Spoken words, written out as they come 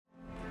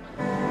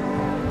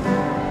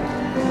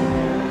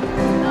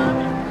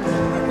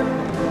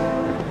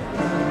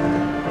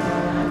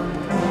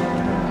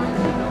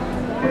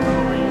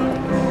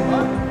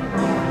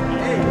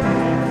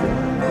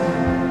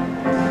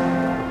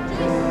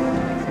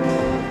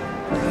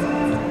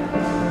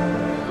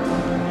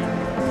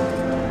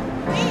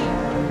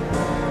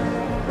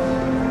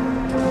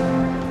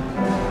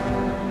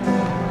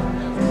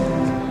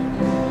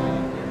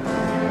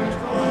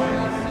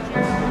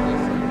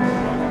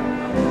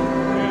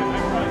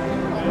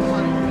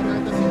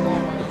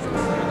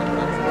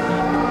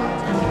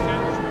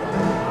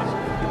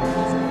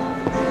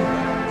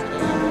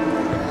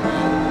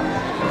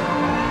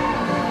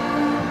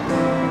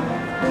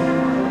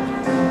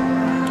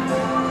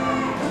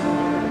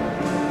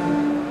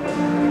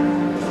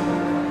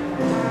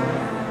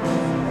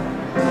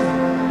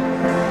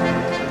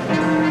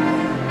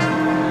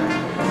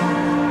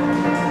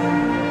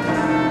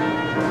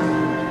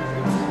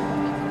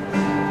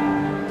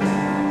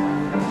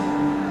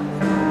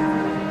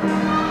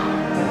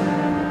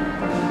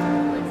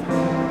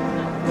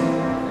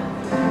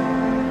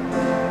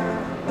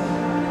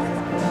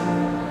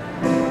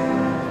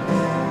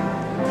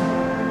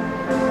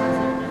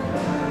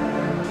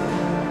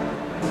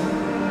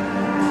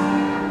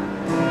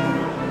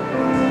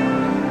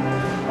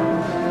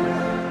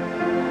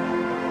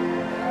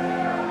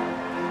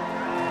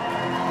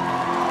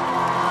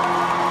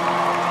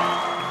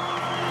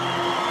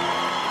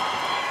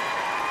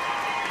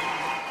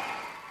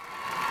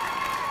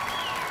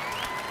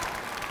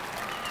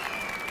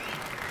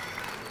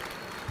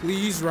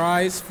Please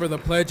rise for the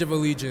Pledge of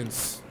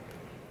Allegiance.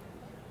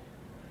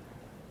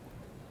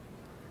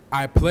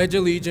 I pledge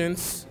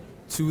allegiance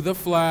to the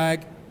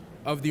flag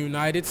of the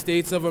United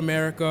States of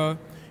America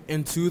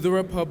and to the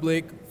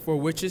republic for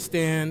which it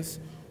stands,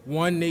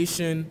 one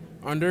nation,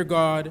 under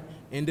God,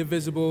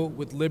 indivisible,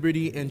 with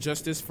liberty and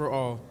justice for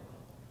all.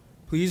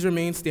 Please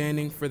remain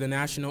standing for the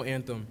national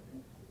anthem.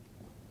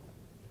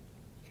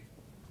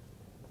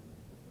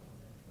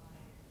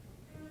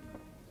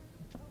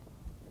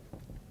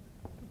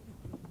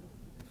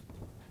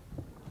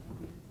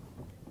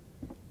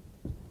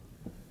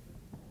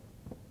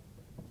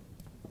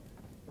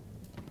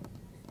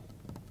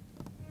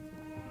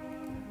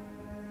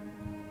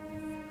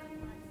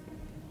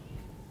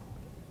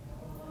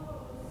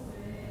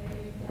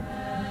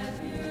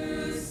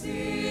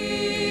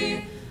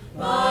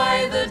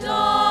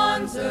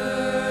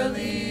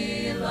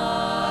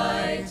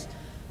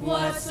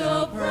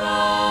 So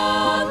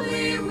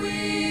proudly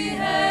we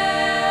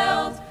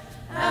hailed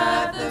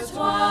at the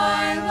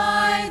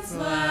twilight's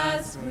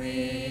last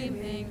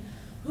gleaming,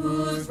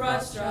 whose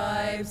broad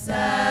stripes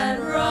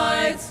and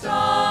bright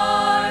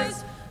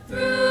stars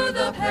through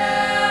the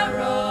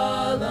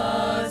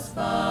perilous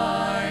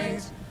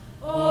fight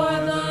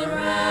o'er the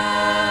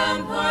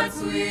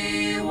ramparts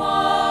we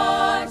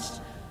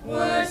watched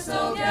were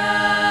so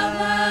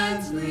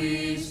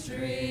gallantly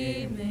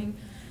streaming,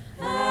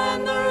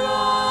 and the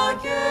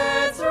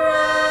rockets'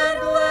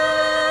 red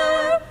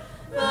glare,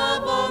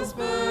 the bombs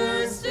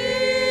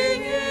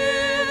bursting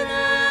in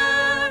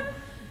air,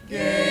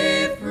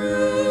 gave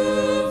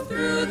proof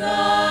through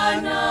the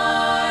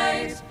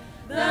night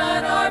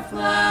that our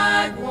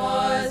flag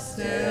was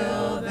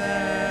still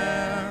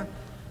there.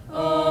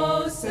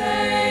 Oh,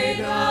 say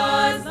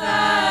does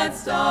that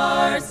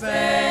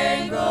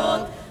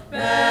star-spangled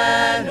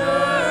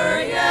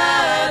banner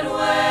yet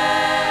wave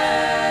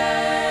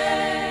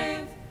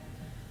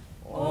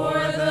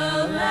o'er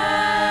the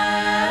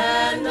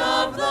land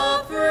of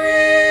the free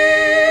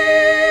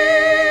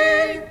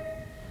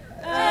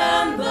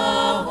and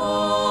the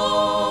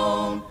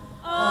home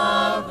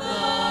of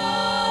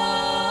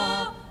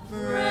the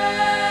brave?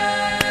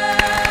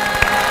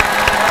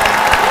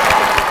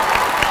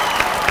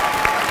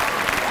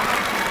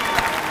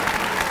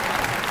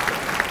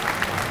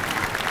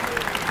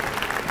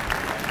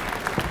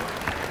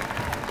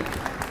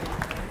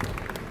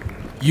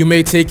 You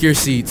may take your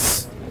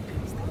seats.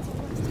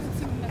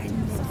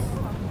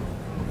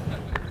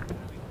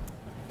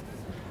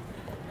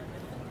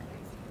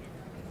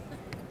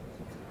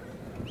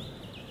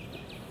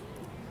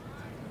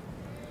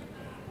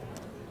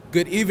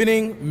 Good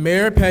evening,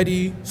 Mayor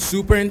Petty,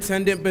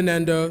 Superintendent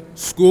Benenda,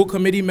 School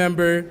Committee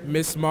Member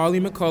Ms. Molly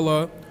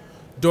McCullough,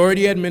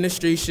 Doherty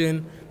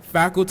Administration,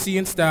 faculty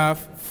and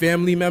staff,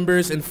 family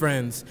members and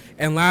friends,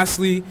 and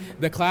lastly,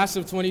 the class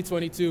of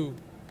 2022.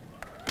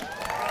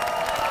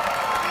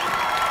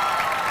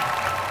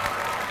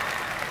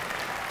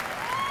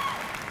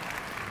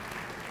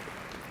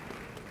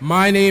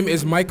 My name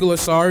is Michael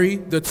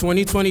Asari, the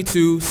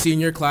 2022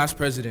 Senior Class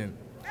President.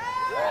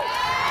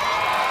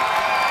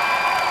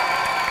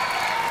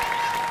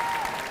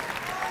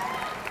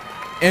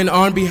 And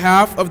on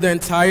behalf of the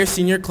entire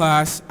senior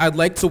class, I'd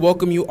like to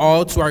welcome you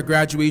all to our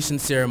graduation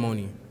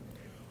ceremony.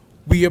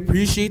 We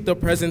appreciate the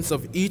presence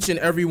of each and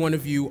every one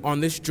of you on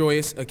this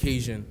joyous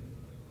occasion.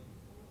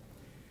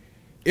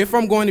 If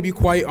I'm going to be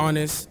quite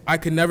honest, I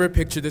could never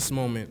picture this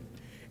moment.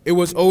 It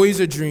was always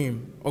a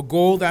dream, a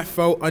goal that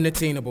felt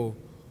unattainable,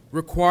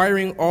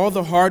 requiring all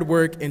the hard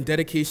work and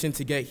dedication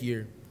to get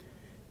here.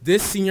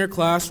 This senior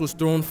class was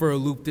thrown for a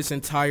loop this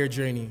entire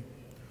journey.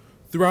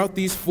 Throughout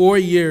these 4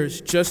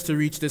 years just to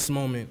reach this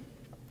moment.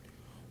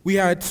 We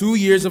had 2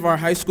 years of our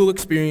high school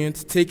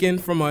experience taken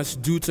from us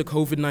due to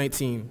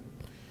COVID-19.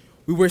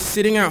 We were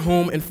sitting at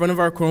home in front of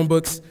our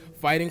Chromebooks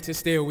fighting to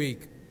stay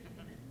awake.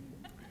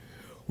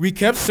 We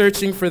kept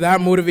searching for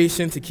that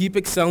motivation to keep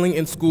excelling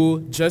in school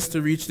just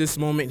to reach this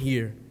moment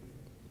here.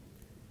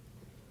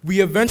 We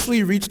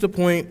eventually reached a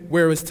point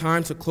where it was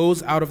time to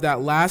close out of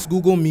that last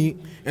Google Meet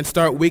and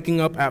start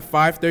waking up at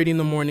 5:30 in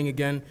the morning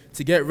again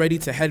to get ready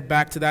to head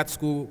back to that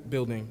school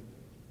building.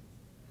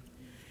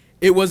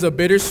 It was a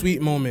bittersweet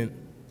moment.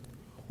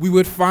 We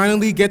would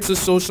finally get to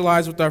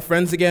socialize with our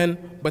friends again,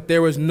 but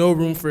there was no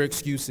room for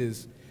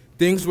excuses.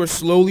 Things were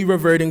slowly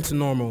reverting to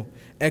normal,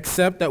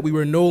 except that we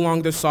were no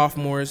longer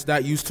sophomores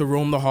that used to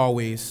roam the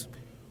hallways.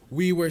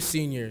 We were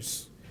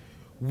seniors.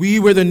 We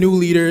were the new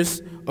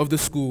leaders of the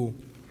school.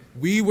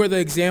 We were the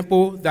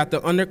example that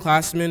the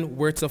underclassmen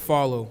were to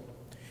follow.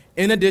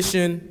 In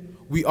addition,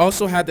 we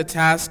also had the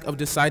task of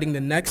deciding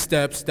the next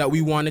steps that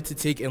we wanted to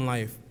take in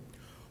life.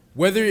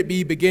 Whether it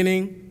be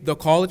beginning the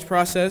college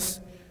process,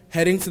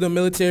 heading to the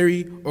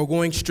military, or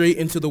going straight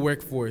into the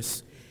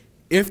workforce.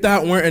 If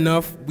that weren't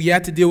enough, we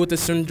had to deal with the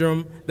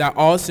syndrome that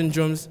all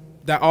seniors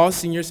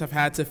have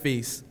had to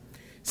face,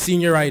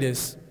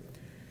 senioritis.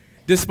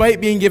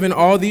 Despite being given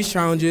all these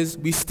challenges,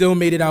 we still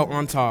made it out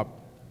on top.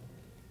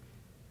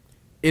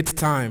 It's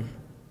time.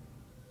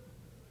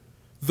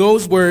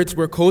 Those words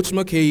were Coach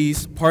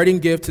McKay's parting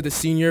gift to the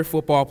senior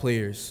football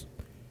players.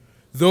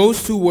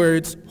 Those two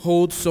words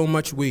hold so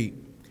much weight.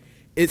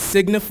 It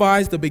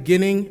signifies the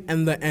beginning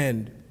and the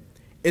end.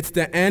 It's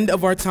the end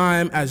of our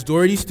time as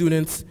Doherty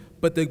students,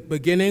 but the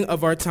beginning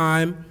of our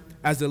time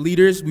as the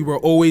leaders we were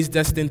always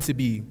destined to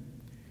be.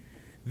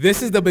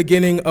 This is the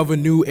beginning of a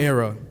new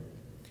era.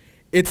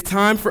 It's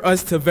time for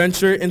us to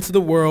venture into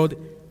the world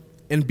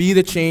and be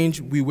the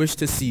change we wish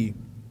to see.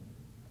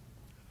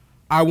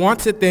 I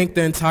want to thank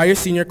the entire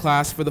senior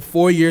class for the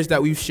 4 years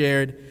that we've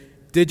shared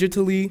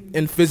digitally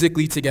and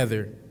physically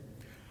together.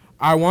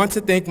 I want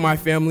to thank my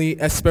family,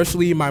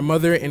 especially my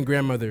mother and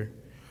grandmother.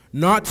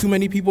 Not too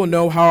many people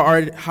know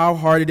how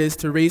hard it is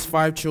to raise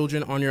 5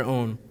 children on your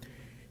own.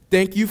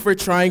 Thank you for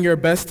trying your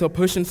best to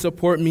push and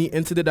support me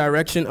into the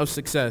direction of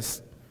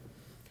success.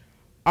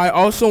 I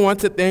also want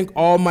to thank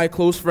all my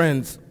close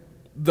friends.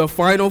 The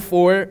Final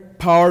Four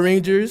Power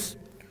Rangers,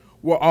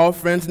 we're all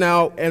friends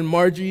now, and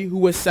Margie, who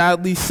was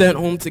sadly sent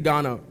home to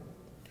Ghana.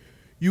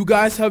 You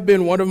guys have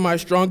been one of my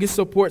strongest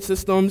support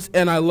systems,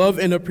 and I love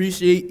and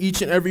appreciate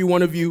each and every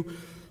one of you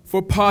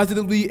for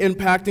positively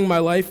impacting my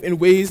life in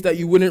ways that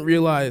you wouldn't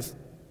realize.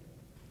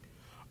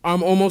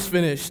 I'm almost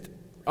finished.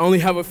 I only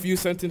have a few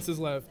sentences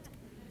left.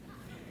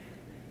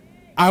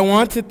 I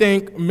want to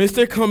thank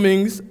Mr.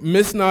 Cummings,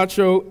 Miss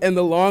Nacho, and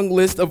the long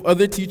list of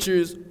other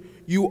teachers.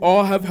 You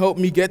all have helped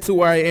me get to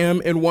where I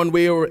am in one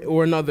way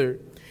or another,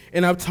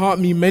 and have taught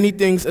me many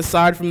things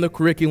aside from the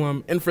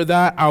curriculum, and for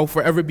that, I'll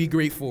forever be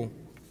grateful.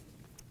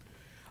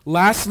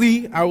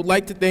 Lastly, I would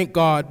like to thank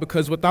God,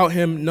 because without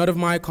him, none of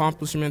my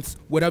accomplishments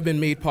would have been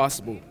made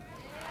possible.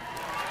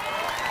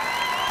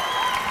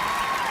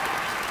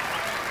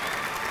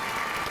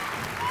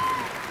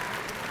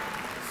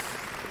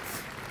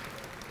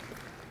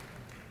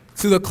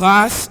 To the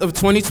class of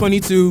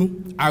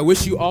 2022, I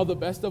wish you all the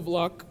best of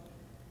luck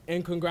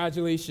and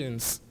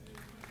congratulations.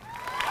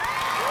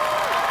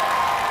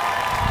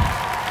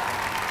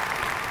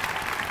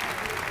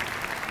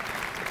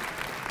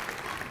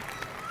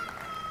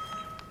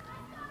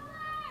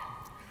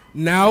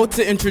 Now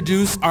to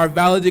introduce our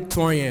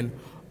valedictorian,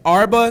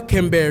 Arba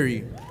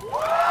Kamberi.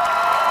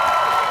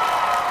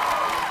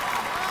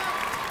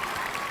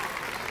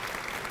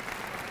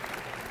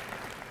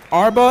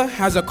 Arba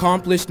has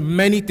accomplished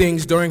many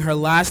things during her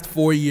last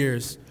 4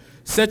 years,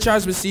 such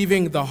as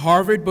receiving the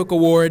Harvard Book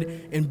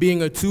Award and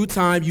being a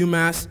 2-time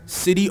UMass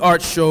City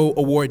Art Show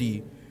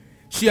awardee.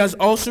 She has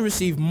also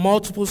received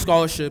multiple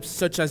scholarships,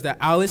 such as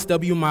the Alice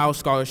W. Miles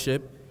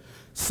Scholarship,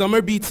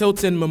 Summer B.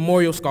 Tilton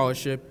Memorial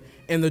Scholarship,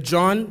 and the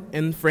John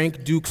and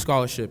Frank Duke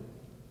Scholarship.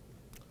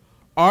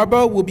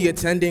 Arba will be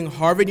attending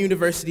Harvard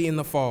University in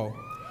the fall.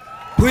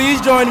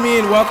 Please join me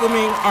in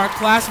welcoming our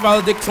class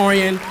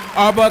valedictorian,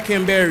 Arba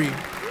Kamberi.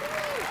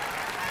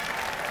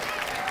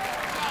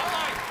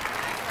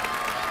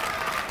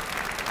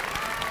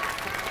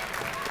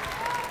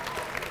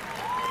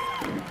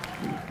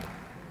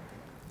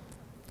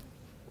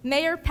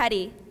 Mayor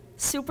Petty,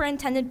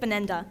 Superintendent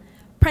Benenda,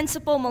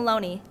 Principal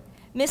Maloney,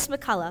 Miss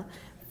McCullough,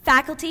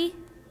 faculty,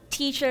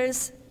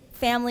 teachers,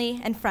 family,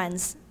 and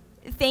friends,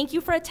 thank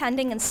you for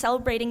attending and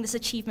celebrating this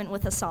achievement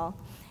with us all.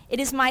 It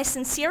is my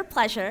sincere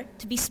pleasure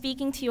to be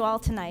speaking to you all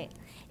tonight.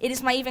 It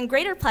is my even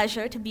greater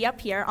pleasure to be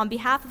up here on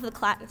behalf of the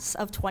class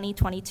of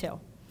 2022.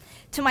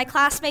 To my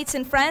classmates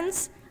and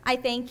friends, I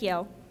thank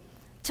you.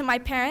 To my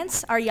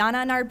parents,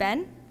 Ariana and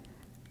Arben,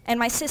 and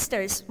my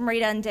sisters,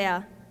 Marita and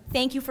Dea,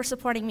 thank you for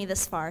supporting me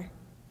this far.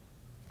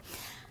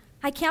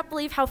 I can't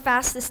believe how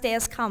fast this day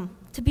has come,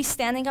 to be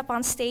standing up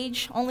on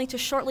stage only to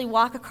shortly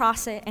walk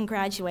across it and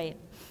graduate.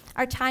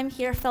 Our time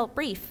here felt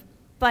brief,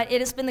 but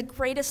it has been the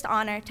greatest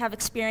honor to have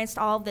experienced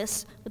all of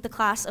this with the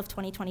class of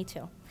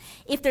 2022.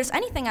 If there's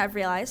anything I've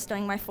realized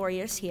during my 4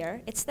 years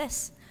here, it's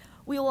this.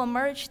 We will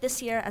emerge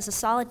this year as a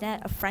solid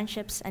net of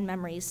friendships and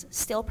memories,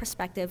 still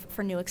perspective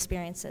for new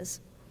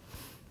experiences.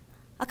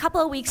 A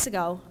couple of weeks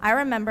ago, I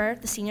remember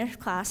the senior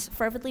class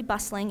fervently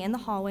bustling in the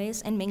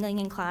hallways and mingling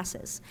in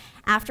classes.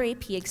 After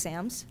AP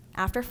exams,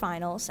 after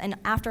finals, and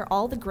after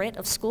all the grit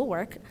of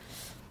schoolwork,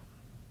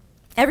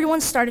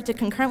 everyone started to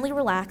concurrently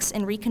relax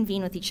and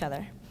reconvene with each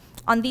other.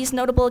 On these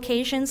notable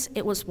occasions,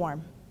 it was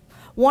warm.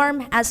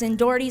 Warm as in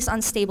Doherty's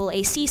unstable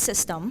AC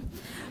system,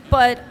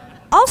 but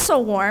also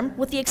warm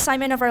with the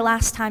excitement of our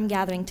last time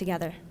gathering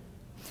together.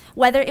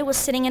 Whether it was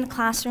sitting in a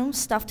classroom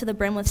stuffed to the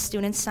brim with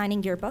students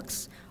signing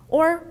yearbooks,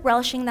 or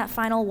relishing that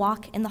final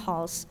walk in the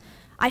halls,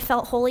 I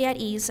felt wholly at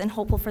ease and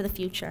hopeful for the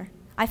future.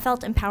 I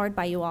felt empowered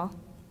by you all.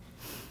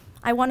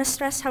 I want to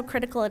stress how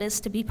critical it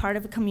is to be part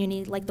of a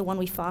community like the one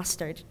we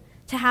fostered,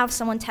 to have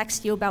someone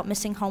text you about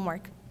missing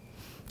homework,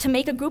 to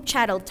make a group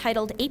chat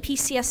titled AP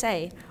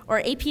CSA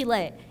or AP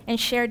Lit and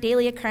share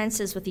daily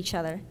occurrences with each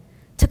other,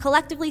 to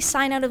collectively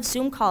sign out of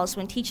Zoom calls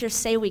when teachers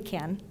say we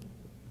can,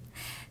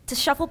 to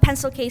shuffle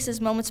pencil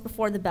cases moments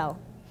before the bell,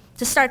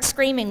 to start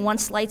screaming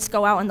once lights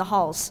go out in the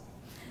halls,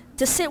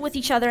 to sit with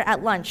each other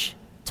at lunch,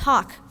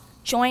 talk,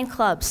 join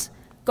clubs,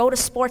 go to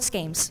sports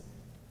games.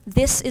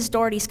 This is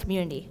Doherty's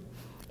community.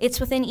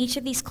 It's within each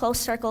of these close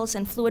circles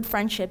and fluid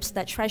friendships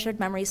that treasured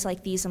memories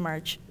like these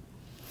emerge.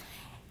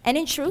 And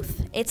in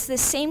truth, it's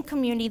this same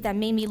community that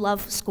made me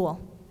love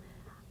school.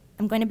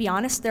 I'm going to be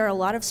honest, there are a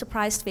lot of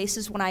surprised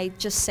faces when I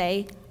just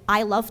say,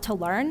 I love to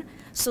learn,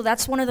 so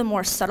that's one of the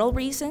more subtle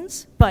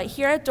reasons. But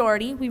here at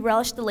Doherty, we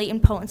relish the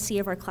latent potency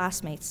of our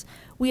classmates.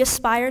 We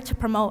aspire to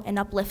promote and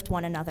uplift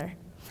one another.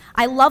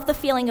 I love the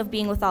feeling of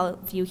being with all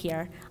of you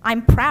here.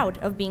 I'm proud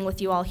of being with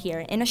you all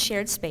here in a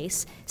shared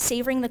space,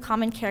 savoring the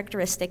common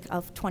characteristic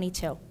of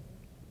 22.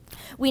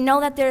 We know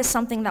that there is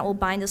something that will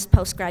bind us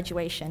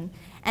post-graduation,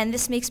 and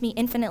this makes me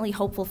infinitely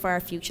hopeful for our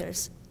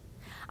futures.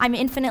 I'm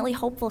infinitely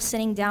hopeful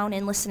sitting down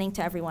and listening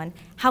to everyone,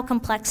 how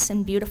complex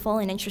and beautiful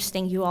and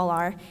interesting you all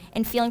are,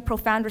 and feeling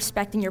profound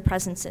respect in your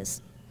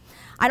presences.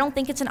 I don't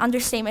think it's an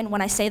understatement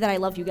when I say that I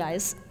love you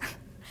guys.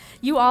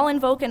 You all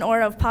invoke an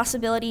aura of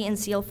possibility and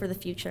zeal for the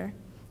future.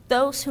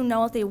 Those who know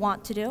what they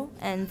want to do,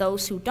 and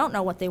those who don't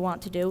know what they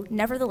want to do,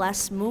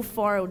 nevertheless move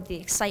forward with the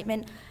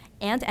excitement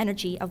and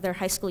energy of their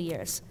high school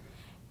years.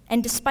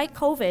 And despite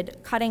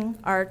COVID cutting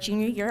our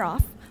junior year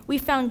off, we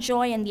found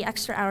joy in the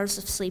extra hours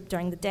of sleep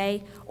during the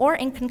day or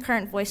in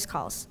concurrent voice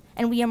calls,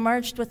 and we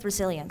emerged with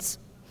resilience.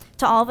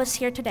 To all of us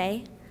here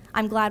today,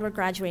 I'm glad we're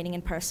graduating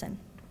in person.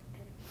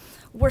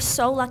 We're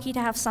so lucky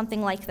to have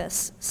something like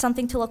this,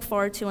 something to look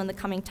forward to in the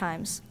coming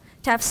times,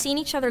 to have seen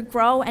each other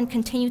grow and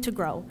continue to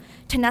grow,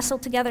 to nestle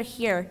together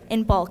here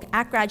in bulk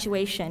at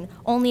graduation,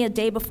 only a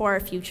day before our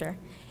future.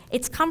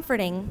 It's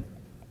comforting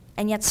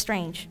and yet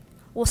strange.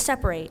 We'll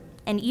separate,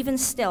 and even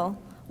still,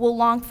 we'll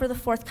long for the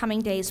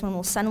forthcoming days when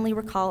we'll suddenly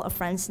recall a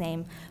friend's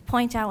name,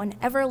 point out an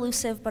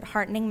ever-elusive but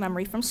heartening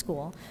memory from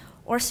school,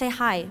 or say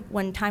hi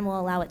when time will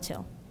allow it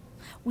to.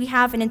 We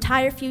have an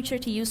entire future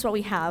to use what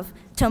we have,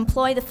 to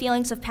employ the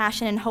feelings of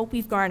passion and hope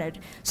we've garnered,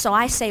 so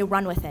I say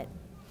run with it.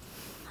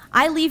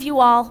 I leave you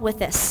all with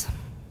this.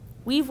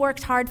 We've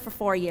worked hard for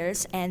 4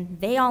 years, and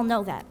they all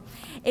know that.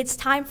 It's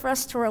time for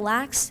us to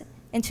relax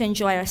and to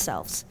enjoy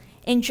ourselves.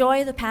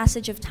 Enjoy the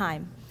passage of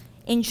time.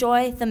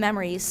 Enjoy the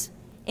memories.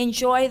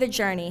 Enjoy the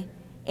journey.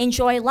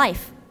 Enjoy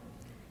life.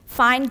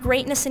 Find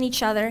greatness in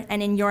each other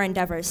and in your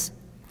endeavors.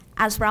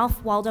 As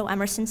Ralph Waldo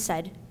Emerson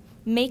said,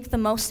 make the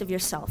most of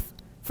yourself,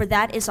 for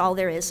that is all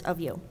there is of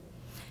you.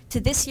 To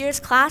this year's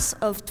class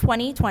of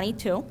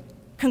 2022,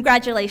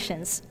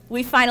 congratulations.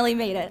 We finally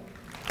made it.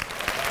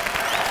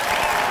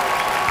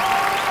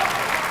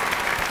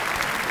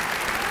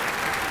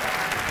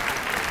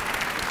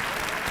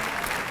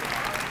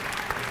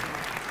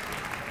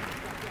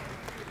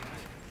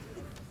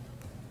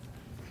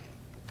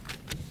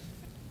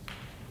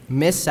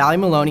 Miss Sally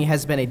Maloney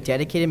has been a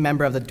dedicated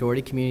member of the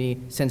Doherty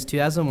community since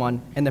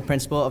 2001 and the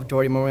principal of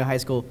Doherty Memorial High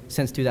School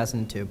since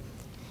 2002.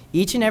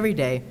 Each and every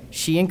day,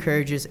 she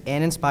encourages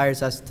and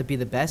inspires us to be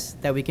the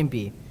best that we can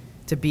be,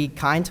 to be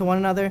kind to one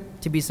another,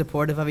 to be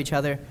supportive of each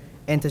other,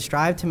 and to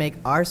strive to make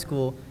our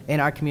school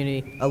and our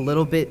community a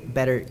little bit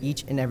better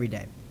each and every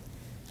day.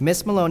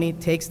 Miss Maloney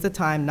takes the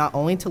time not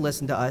only to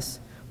listen to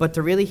us, but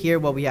to really hear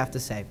what we have to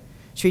say.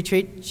 She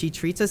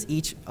treats us,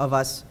 each of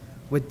us,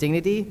 with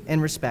dignity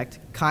and respect,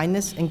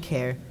 kindness and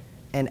care,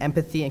 and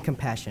empathy and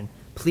compassion.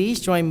 Please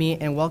join me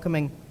in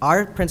welcoming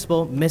our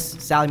principal, Miss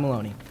Sally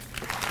Maloney.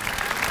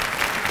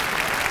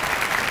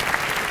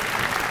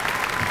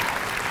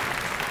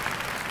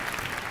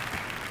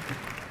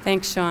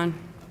 Thanks, Sean.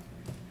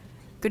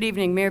 Good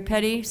evening, Mayor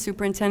Petty,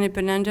 Superintendent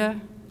Benenda,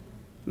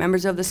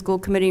 members of the school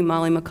committee,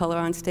 Molly McCullough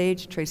on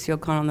stage, Tracy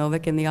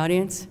O'Connell-Novick in the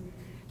audience,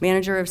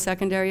 Manager of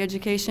Secondary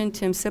Education,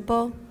 Tim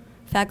Sipple,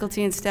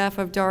 faculty and staff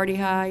of Doherty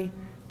High,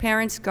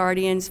 parents,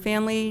 guardians,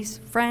 families,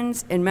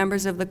 friends, and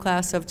members of the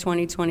class of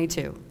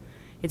 2022.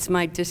 It's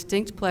my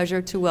distinct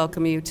pleasure to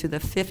welcome you to the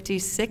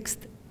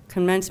 56th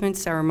commencement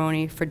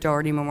ceremony for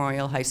Doherty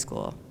Memorial High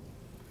School.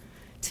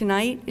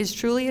 Tonight is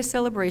truly a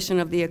celebration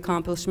of the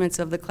accomplishments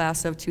of the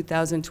class of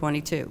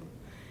 2022.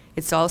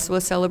 It's also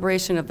a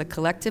celebration of the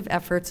collective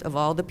efforts of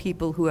all the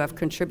people who have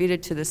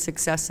contributed to the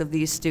success of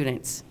these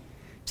students.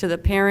 To the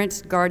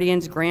parents,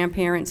 guardians,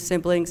 grandparents,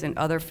 siblings, and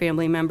other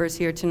family members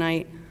here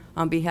tonight,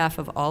 on behalf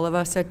of all of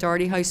us at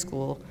Doherty High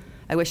School,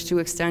 I wish to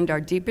extend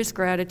our deepest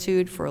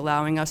gratitude for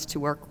allowing us to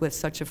work with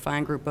such a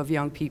fine group of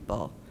young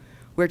people.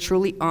 We're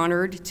truly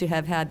honored to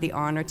have had the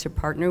honor to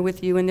partner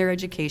with you in their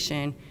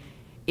education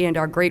and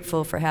are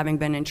grateful for having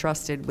been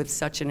entrusted with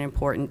such an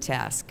important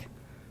task.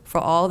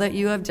 For all that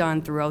you have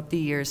done throughout the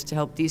years to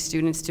help these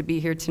students to be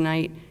here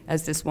tonight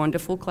as this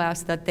wonderful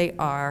class that they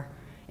are,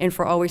 and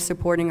for always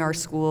supporting our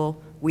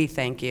school, we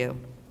thank you.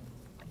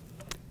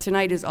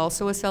 Tonight is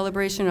also a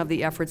celebration of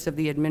the efforts of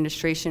the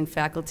administration,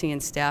 faculty,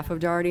 and staff of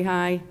Doherty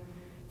High.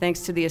 Thanks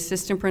to the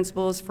assistant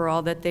principals for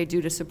all that they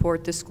do to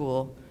support the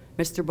school,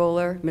 Mr.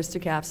 Bowler, Mr.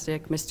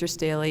 Capstick, Mr.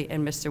 Staley,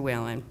 and Mr.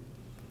 Whalen.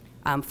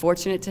 I'm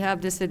fortunate to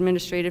have this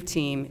administrative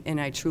team, and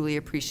I truly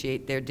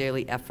appreciate their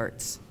daily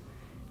efforts.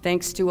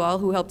 Thanks to all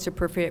who helped to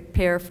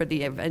prepare for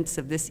the events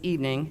of this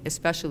evening,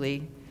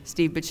 especially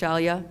Steve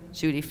Bachalia,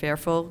 Judy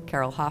Fairfull,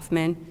 Carol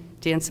Hoffman,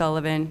 Dan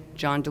Sullivan,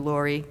 John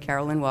DeLore,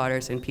 Carolyn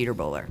Waters, and Peter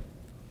Bowler.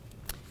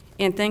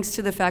 And thanks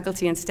to the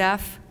faculty and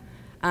staff,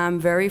 I'm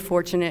very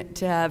fortunate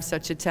to have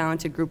such a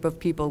talented group of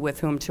people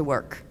with whom to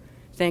work.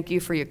 Thank you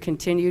for your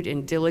continued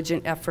and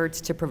diligent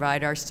efforts to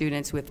provide our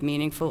students with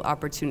meaningful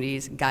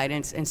opportunities,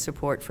 guidance, and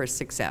support for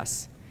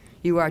success.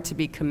 You are to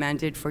be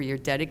commended for your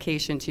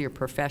dedication to your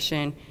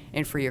profession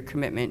and for your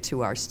commitment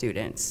to our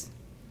students.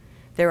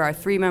 There are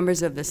 3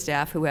 members of the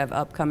staff who have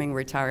upcoming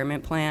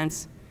retirement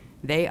plans.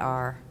 They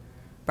are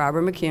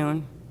Barbara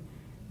McCune,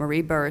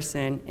 Marie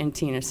Burrison, and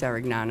Tina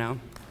Sarignano.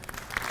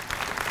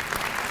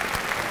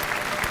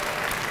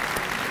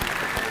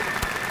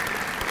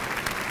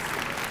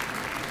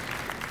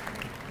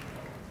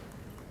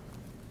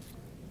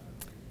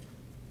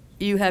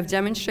 You have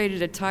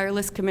demonstrated a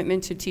tireless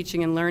commitment to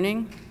teaching and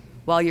learning.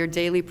 While your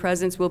daily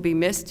presence will be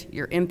missed,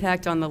 your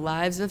impact on the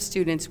lives of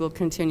students will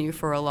continue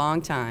for a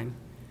long time.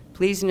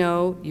 Please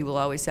know you will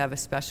always have a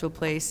special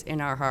place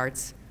in our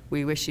hearts.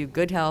 We wish you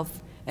good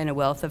health and a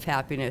wealth of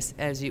happiness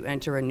as you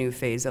enter a new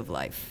phase of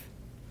life.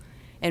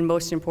 And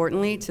most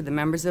importantly, to the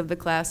members of the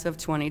class of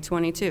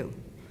 2022,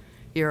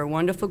 you're a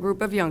wonderful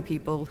group of young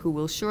people who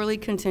will surely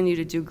continue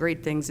to do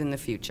great things in the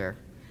future.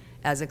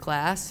 As a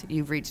class,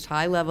 you've reached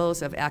high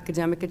levels of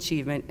academic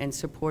achievement and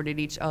supported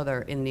each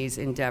other in these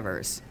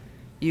endeavors.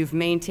 You've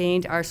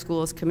maintained our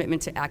school's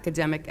commitment to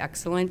academic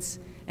excellence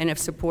and have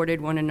supported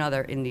one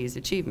another in these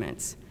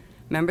achievements.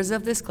 Members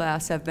of this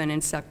class have been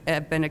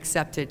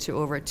accepted to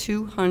over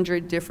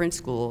 200 different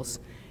schools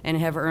and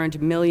have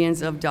earned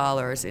millions of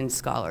dollars in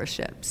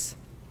scholarships.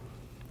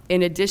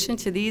 In addition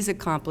to these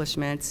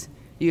accomplishments,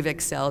 you've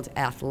excelled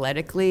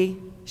athletically.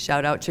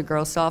 Shout out to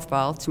girls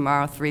softball,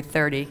 tomorrow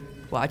 3:30.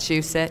 Watch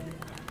you sit.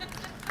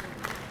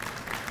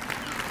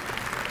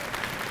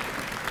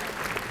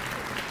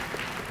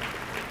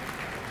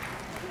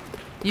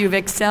 You've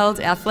excelled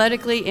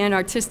athletically and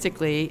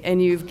artistically,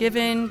 and you've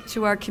given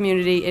to our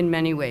community in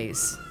many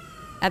ways.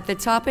 At the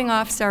topping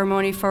off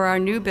ceremony for our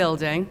new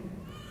building,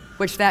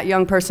 which that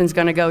young person's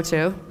gonna go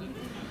to,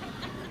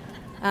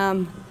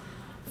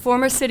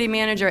 former city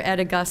manager Ed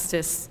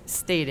Augustus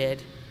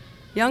stated,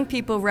 "Young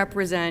people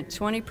represent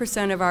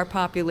 20% of our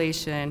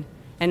population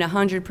and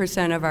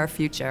 100% of our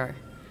future.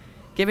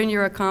 Given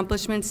your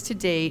accomplishments to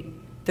date,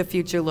 the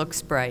future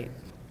looks bright."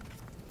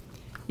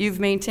 You've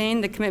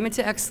maintained the commitment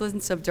to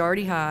excellence of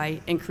Doherty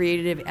High and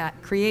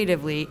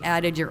creatively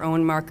added your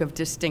own mark of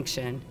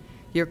distinction.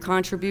 Your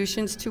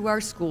contributions to our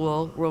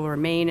school will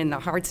remain in the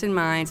hearts and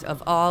minds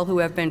of all who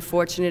have been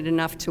fortunate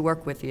enough to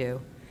work with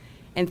you.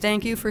 And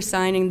thank you for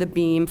signing the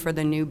beam for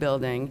the new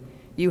building.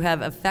 You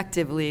have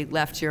effectively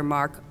left your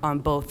mark on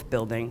both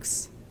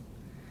buildings.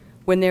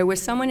 When there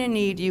was someone in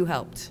need, you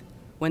helped.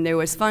 When there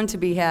was fun to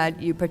be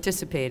had, you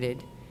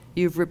participated.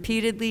 You've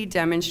repeatedly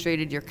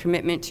demonstrated your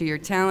commitment to your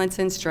talents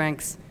and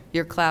strengths,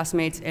 your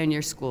classmates, and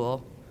your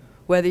school.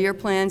 Whether your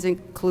plans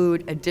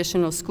include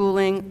additional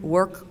schooling,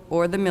 work,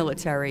 or the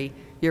military,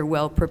 you're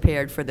well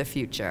prepared for the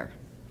future.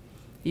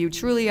 You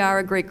truly are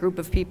a great group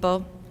of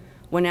people.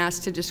 When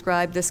asked to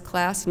describe this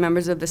class,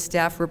 members of the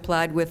staff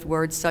replied with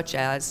words such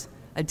as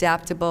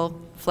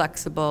adaptable,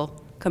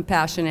 flexible,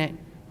 compassionate,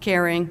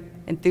 caring,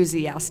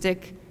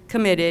 enthusiastic,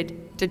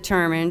 committed,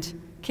 determined,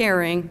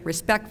 caring,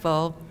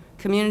 respectful,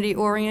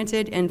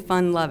 community-oriented, and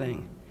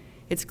fun-loving.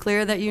 It's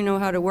clear that you know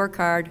how to work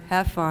hard,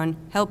 have fun,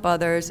 help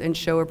others, and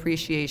show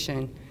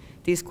appreciation.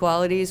 These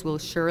qualities will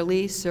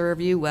surely serve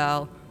you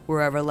well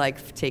wherever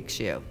life takes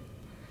you.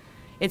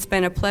 It's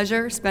been a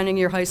pleasure spending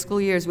your high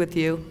school years with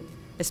you,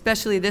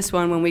 especially this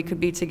one when we could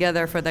be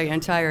together for the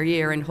entire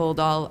year and hold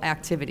all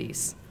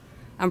activities.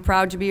 I'm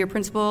proud to be your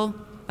principal,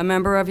 a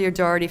member of your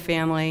Doherty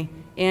family,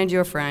 and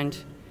your friend.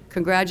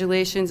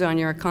 Congratulations on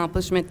your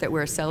accomplishment that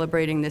we're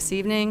celebrating this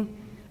evening.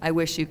 I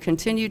wish you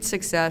continued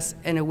success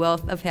and a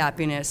wealth of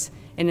happiness.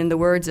 And in the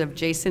words of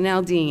Jason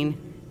Aldean,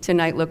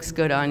 tonight looks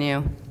good on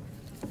you.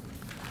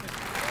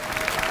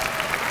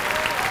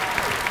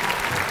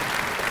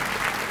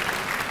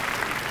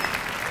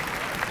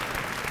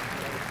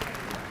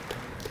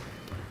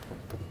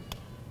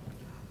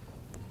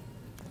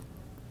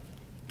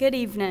 Good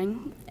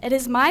evening. It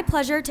is my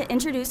pleasure to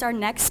introduce our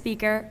next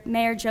speaker,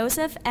 Mayor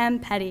Joseph M.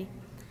 Petty.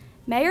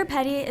 Mayor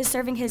Petty is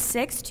serving his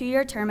 6th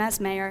two-year term as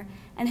mayor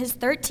and his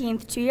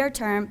 13th two-year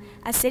term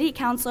as city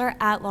councilor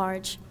at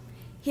large.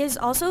 He is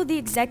also the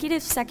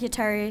executive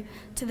secretary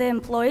to the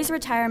Employees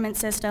Retirement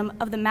System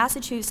of the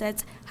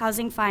Massachusetts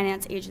Housing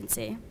Finance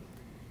Agency.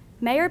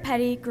 Mayor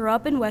Petty grew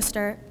up in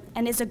Worcester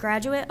and is a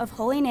graduate of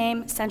Holy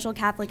Name Central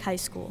Catholic High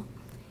School.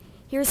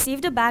 He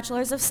received a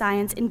Bachelor's of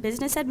Science in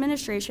Business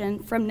Administration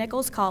from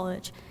Nichols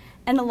College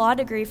and a law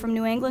degree from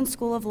New England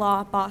School of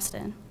Law,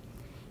 Boston.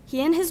 He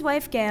and his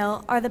wife,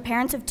 Gail, are the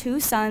parents of 2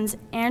 sons,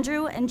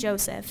 Andrew and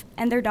Joseph,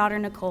 and their daughter,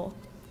 Nicole.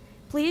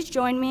 Please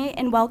join me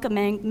in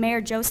welcoming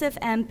Mayor Joseph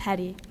M.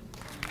 Petty.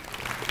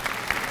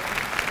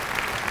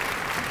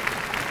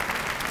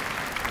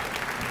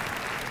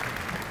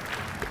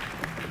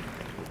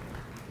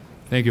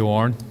 Thank you,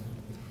 Lauren.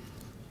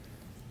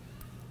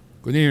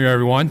 Good evening,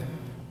 everyone.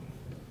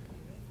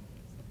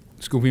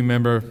 School committee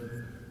member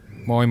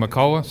Molly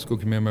McCullough, school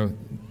committee member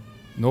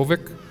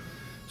Novick,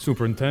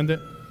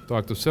 superintendent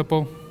Dr.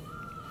 Sipple,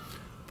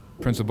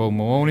 Principal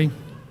Maloney,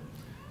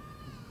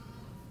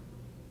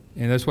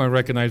 And I just want to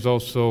recognize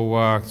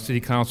also city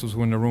councilors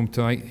who are in the room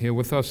tonight here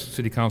with us.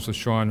 City Councilor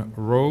Sean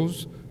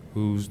Rose,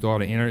 whose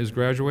daughter Anna is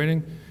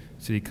graduating.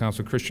 City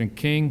Councilor Christian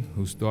King,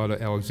 whose daughter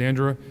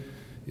Alexandra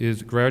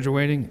is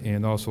graduating.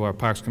 And also our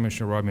Parks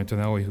Commissioner Rob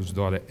Antonelli, whose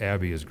daughter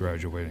Abby is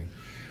graduating.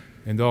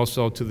 And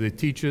also to the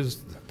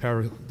teachers,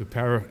 the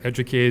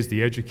para-educators,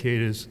 the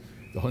educators,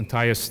 the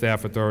entire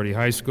staff at Doherty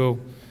High School,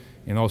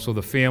 and also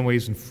the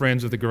families and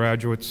friends of the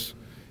graduates,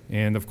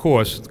 and of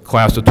course, the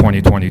class of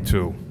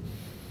 2022.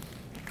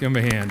 Give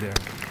them a hand there.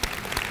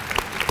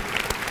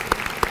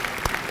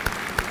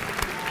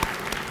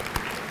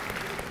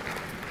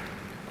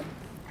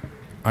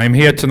 I am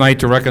here tonight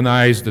to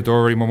recognize the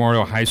Doherty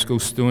Memorial High School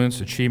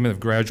students' achievement of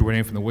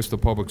graduating from the Worcester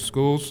Public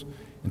Schools,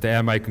 and to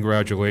add my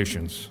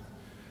congratulations.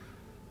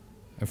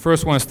 I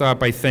first want to start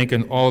by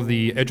thanking all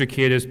the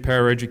educators,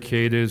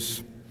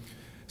 paraeducators,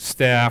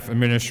 staff,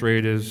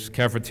 administrators,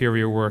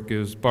 cafeteria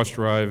workers, bus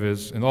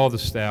drivers, and all the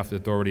staff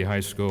at Doherty High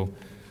School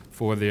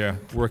for their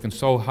working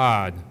so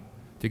hard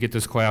to get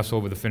this class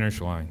over the finish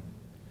line.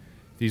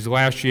 These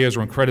last years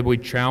were incredibly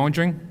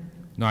challenging,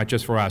 not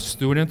just for our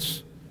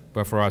students,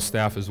 but for our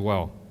staff as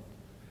well.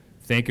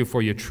 Thank you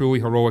for your truly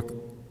heroic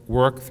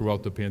work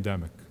throughout the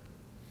pandemic.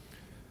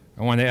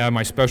 I want to add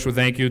my special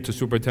thank you to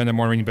Superintendent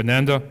Maureen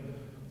Benenda.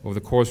 Over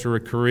the course of her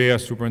career,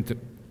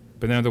 Superintendent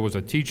Benenda was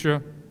a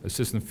teacher,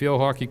 assistant field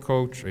hockey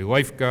coach, a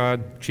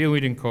lifeguard,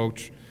 cheerleading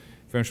coach,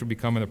 eventually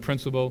becoming a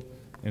principal,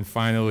 and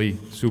finally,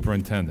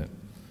 superintendent.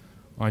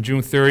 On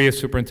June 30th,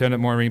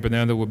 Superintendent Maureen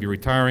Benenda will be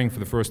retiring for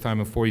the first time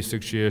in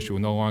 46 years. She will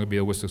no longer be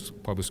a Worcester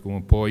Public School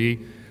employee.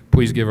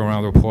 Please give her a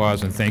round of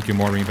applause and thank you,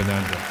 Maureen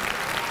Benenda.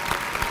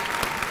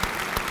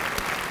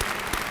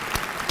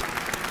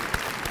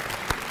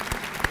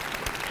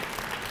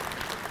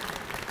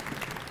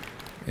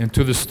 And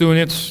to the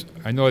students,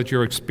 I know that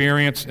your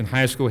experience in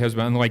high school has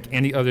been unlike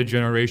any other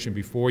generation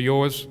before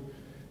yours.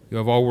 You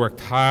have all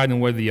worked hard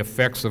and weathered the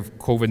effects of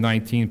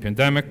COVID-19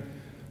 pandemic,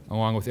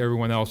 along with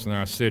everyone else in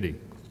our city.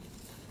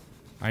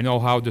 I know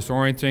how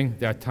disorienting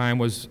that time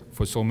was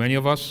for so many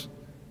of us,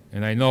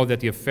 and I know that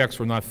the effects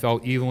were not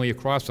felt evenly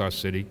across our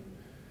city.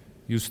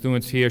 You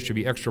students here should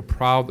be extra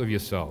proud of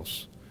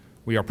yourselves.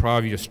 We are proud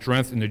of your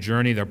strength in the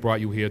journey that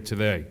brought you here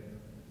today.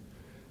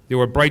 There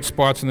were bright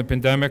spots in the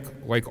pandemic,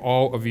 like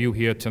all of you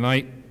here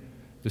tonight.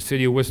 The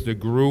city of Worcester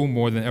grew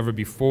more than ever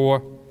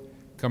before.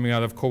 Coming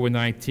out of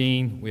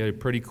COVID-19, we had a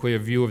pretty clear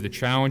view of the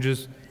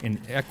challenges and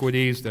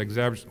inequities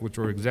which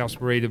were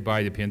exacerbated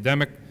by the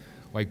pandemic,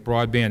 like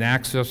broadband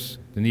access,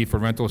 the need for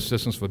rental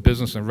assistance for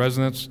business and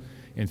residents,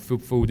 and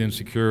food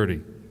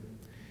insecurity.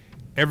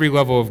 Every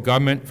level of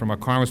government, from our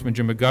Congressman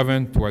Jim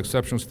McGovern to our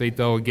exceptional state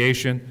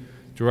delegation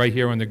to right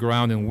here on the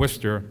ground in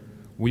Worcester,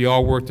 we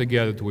all work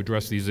together to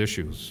address these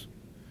issues.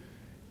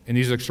 In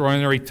these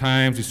extraordinary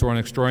times, we saw an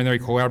extraordinary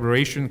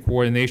collaboration,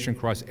 coordination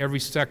across every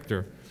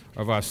sector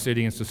of our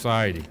city and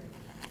society.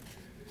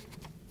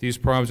 These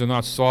problems are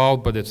not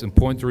solved, but it's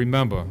important to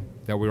remember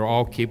that we are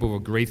all capable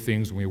of great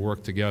things when we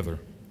work together.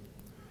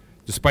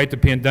 Despite the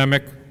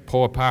pandemic,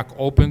 Polo Park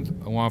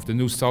opened along with the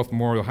new South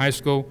Memorial High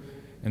School,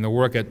 and the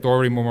work at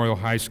Doherty Memorial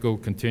High School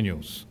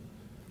continues.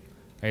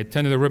 I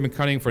attended a ribbon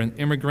cutting for an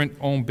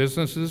immigrant-owned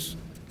businesses,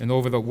 and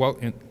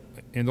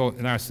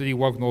in our city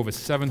welcomed over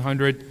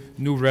 700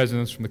 new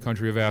residents from the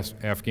country of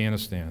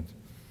Afghanistan.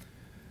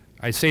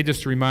 I say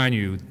this to remind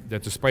you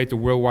that despite the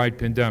worldwide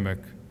pandemic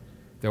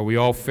that we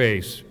all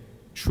face,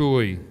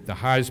 truly the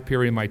hardest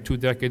period in my 2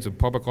 decades of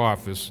public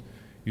office,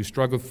 you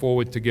struggled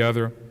forward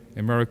together,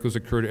 and miracles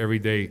occurred every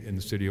day in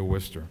the city of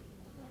Worcester.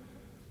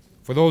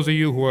 For those of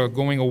you who are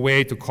going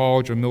away to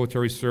college or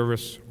military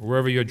service,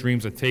 wherever your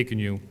dreams are taking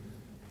you,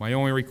 my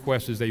only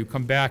request is that you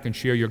come back and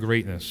share your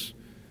greatness.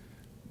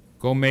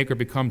 Go make or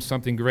become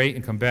something great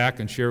and come back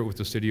and share it with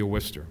the city of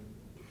Worcester.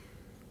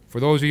 For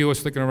those of you who are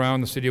sticking around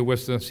in the city of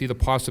Worcester, see the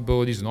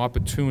possibilities and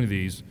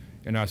opportunities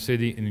in our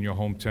city and in your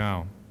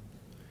hometown.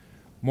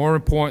 More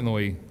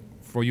importantly,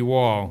 for you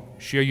all,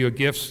 share your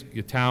gifts,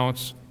 your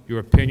talents, your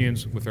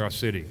opinions with our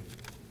city.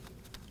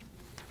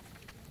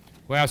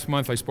 Last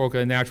month, I spoke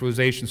at a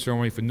naturalization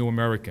ceremony for new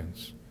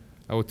Americans.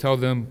 I will tell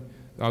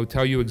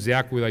you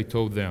exactly what I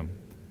told them.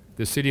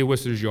 The city of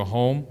Worcester is your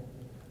home,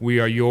 we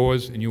are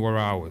yours, and you are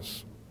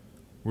ours.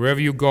 Wherever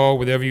you go,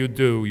 whatever you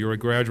do, you're a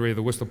graduate of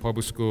the Worcester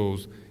Public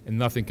Schools, and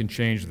nothing can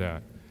change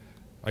that.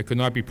 I could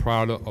not be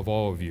prouder of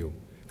all of you.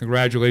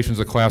 Congratulations,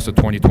 the class of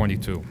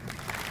 2022.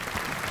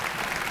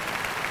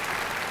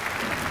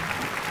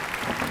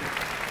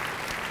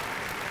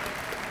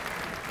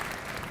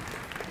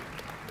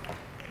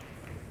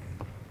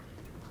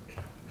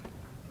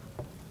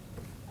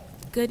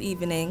 Good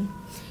evening.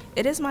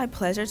 It is my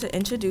pleasure to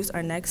introduce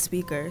our next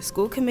speaker,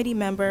 School Committee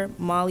Member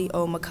Molly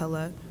O.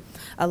 McCullough.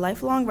 A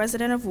lifelong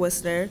resident of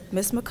Worcester,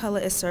 Ms.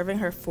 McCullough is serving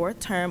her 4th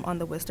term on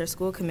the Worcester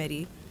School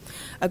Committee.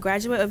 A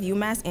graduate of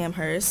UMass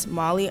Amherst,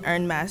 Molly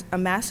earned a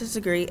master's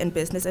degree in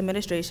business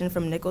administration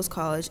from Nichols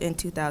College in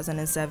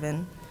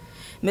 2007.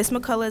 Ms.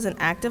 McCullough is an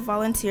active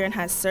volunteer and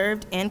has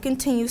served and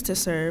continues to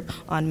serve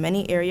on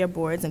many area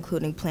boards,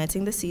 including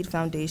Planting the Seed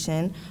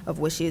Foundation, of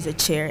which she is a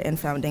chair and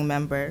founding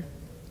member.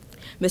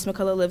 Ms.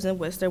 McCullough lives in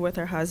Worcester with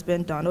her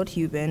husband, Donald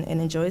Hubin,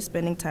 and enjoys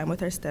spending time with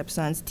her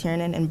stepsons,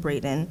 Tiernan and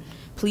Brayden.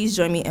 Please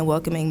join me in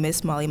welcoming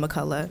Ms. Molly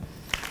McCullough.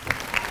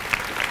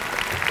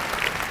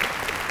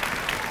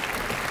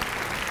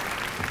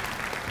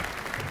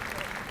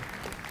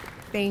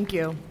 Thank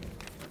you.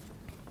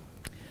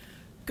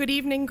 Good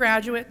evening,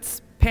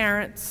 graduates,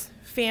 parents,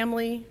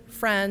 family,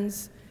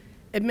 friends,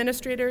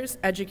 administrators,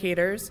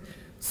 educators,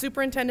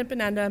 Superintendent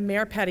Benenda,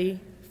 Mayor Petty,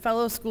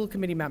 fellow school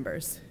committee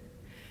members.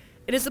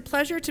 It is a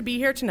pleasure to be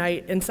here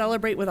tonight and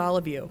celebrate with all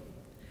of you.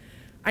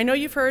 I know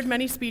you've heard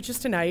many speeches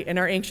tonight and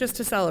are anxious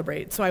to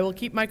celebrate, so I will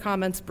keep my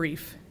comments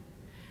brief.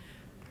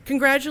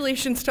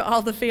 Congratulations to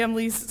all the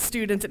families,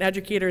 students, and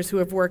educators who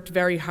have worked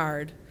very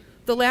hard.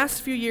 The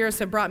last few years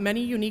have brought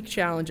many unique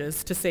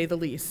challenges, to say the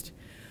least.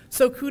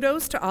 So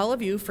kudos to all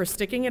of you for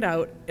sticking it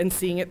out and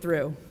seeing it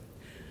through.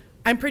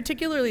 I'm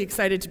particularly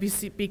excited to be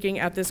speaking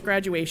at this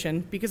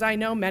graduation because I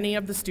know many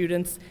of the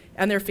students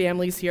and their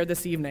families here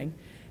this evening,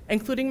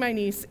 including my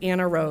niece,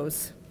 Anna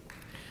Rose.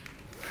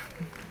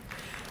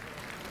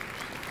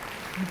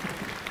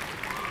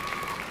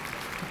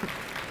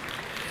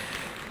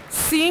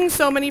 Seeing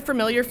so many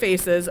familiar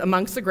faces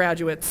amongst the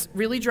graduates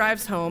really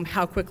drives home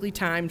how quickly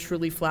time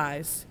truly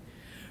flies.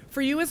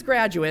 For you as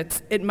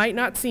graduates, it might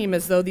not seem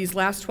as though these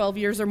last 12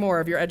 years or more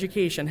of your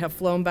education have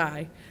flown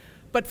by,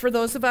 but for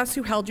those of us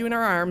who held you in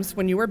our arms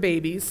when you were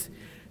babies,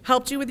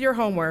 helped you with your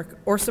homework,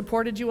 or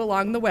supported you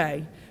along the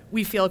way,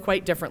 we feel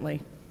quite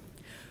differently.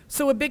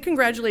 So a big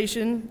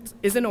congratulations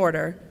is in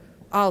order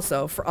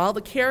also for all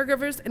the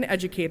caregivers and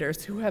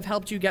educators who have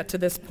helped you get to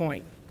this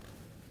point.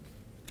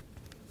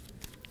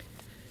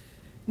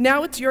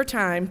 Now it's your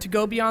time to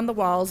go beyond the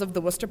walls of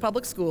the Worcester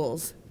Public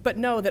Schools, but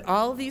know that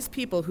all of these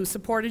people who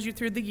supported you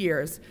through the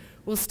years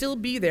will still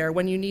be there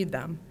when you need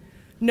them.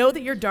 Know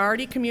that your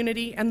Doherty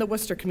community and the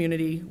Worcester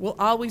community will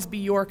always be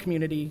your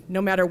community,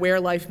 no matter where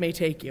life may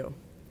take you.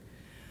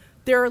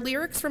 There are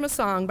lyrics from a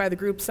song by the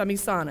group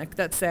Semisonic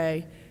that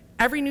say,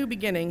 "Every new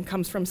beginning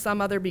comes from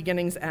some other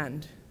beginning's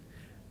end."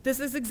 This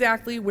is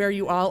exactly where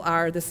you all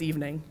are this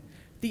evening,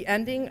 the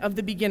ending of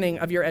the beginning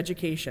of your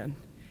education.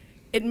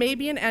 It may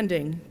be an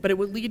ending, but it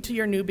will lead to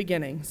your new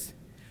beginnings.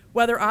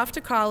 Whether off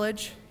to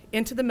college,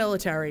 into the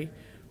military,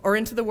 or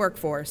into the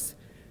workforce,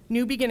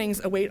 new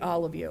beginnings await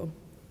all of you.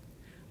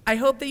 I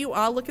hope that you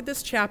all look at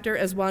this chapter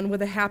as one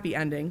with a happy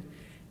ending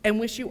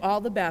and wish you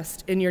all the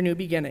best in your new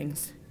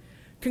beginnings.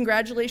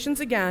 Congratulations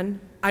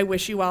again. I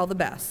wish you all the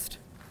best.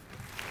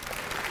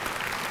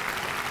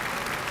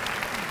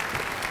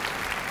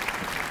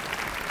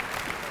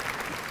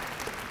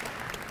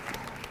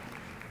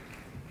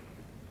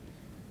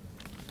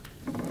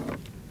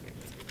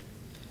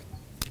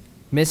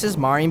 Mrs.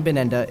 Maureen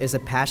Benenda is a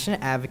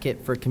passionate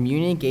advocate for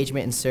community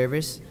engagement and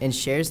service and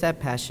shares that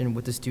passion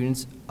with the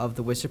students of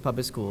the Worcester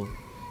Public School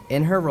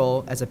in her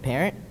role as a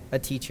parent, a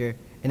teacher,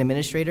 an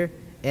administrator,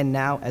 and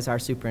now as our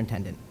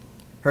superintendent.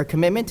 Her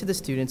commitment to the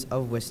students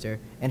of Worcester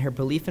and her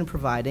belief in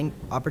providing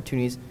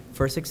opportunities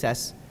for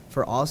success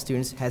for all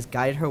students has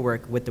guided her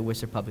work with the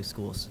Worcester Public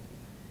Schools.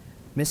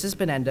 Mrs.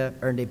 Benenda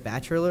earned a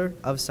Bachelor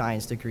of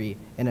Science degree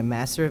and a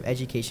Master of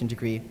Education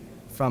degree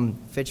from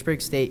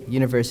Fitchburg State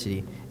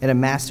University and a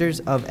Master's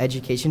of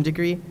Education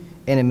degree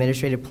in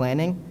Administrative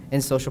Planning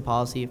and Social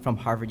Policy from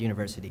Harvard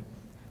University.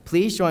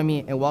 Please join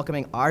me in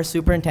welcoming our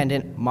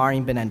Superintendent,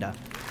 Maureen Benenda.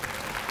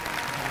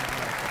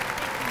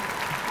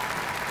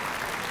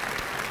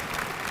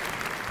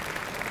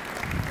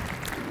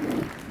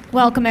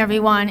 Welcome,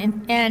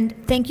 everyone, and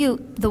thank you.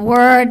 The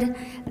word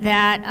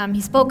that he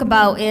spoke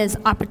about is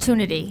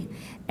opportunity,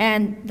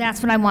 and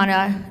that's what I want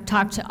to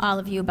talk to all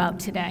of you about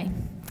today.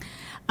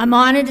 I'm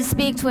honored to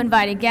speak to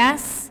invited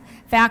guests,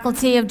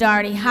 faculty of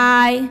Doherty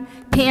High,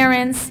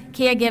 parents,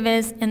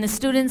 caregivers, and the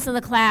students of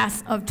the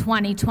class of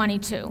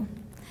 2022.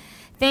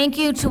 Thank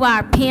you to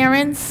our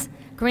parents,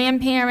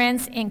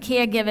 grandparents, and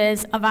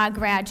caregivers of our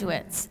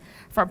graduates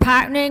for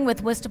partnering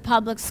with Worcester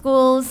Public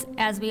Schools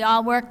as we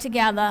all work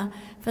together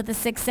for the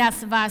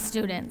success of our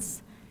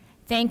students.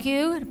 Thank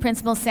you to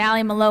Principal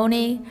Sally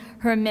Maloney,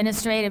 her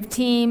administrative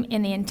team,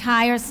 and the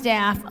entire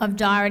staff of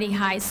Doherty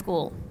High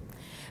School.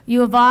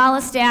 You have all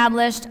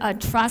established a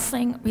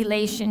trusting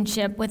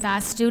relationship with our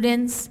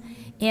students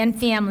and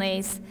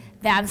families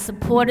that have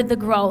supported the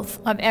growth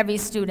of every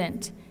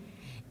student.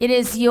 It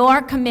is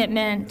your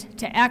commitment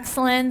to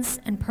excellence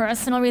and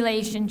personal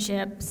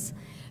relationships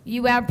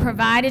you have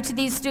provided to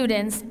these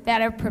students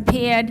that have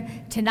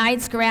prepared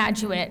tonight's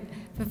graduate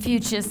for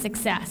future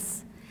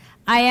success.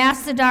 I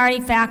ask the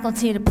Doherty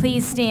faculty to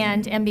please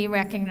stand and be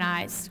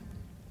recognized.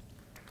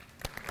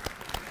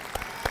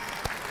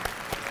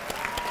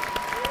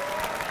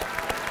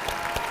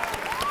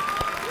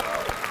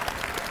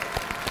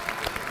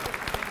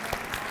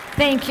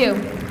 Thank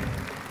you.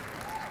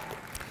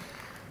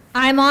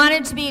 I'm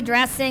honored to be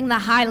addressing the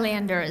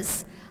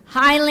Highlanders.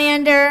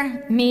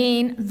 Highlander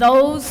mean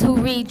those who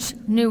reach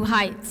new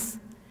heights.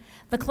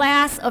 The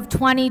class of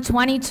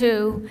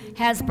 2022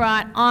 has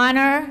brought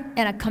honor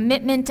and a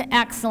commitment to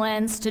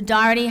excellence to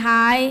Doherty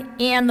High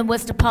and the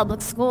Worcester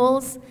Public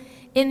Schools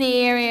in the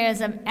areas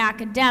of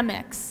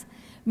academics,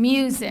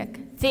 music,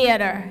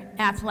 theater,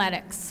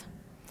 athletics.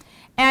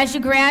 As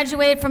you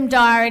graduate from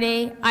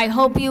Doherty, I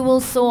hope you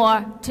will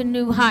soar to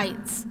new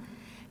heights,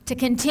 to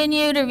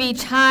continue to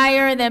reach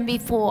higher than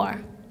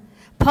before.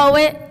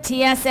 Poet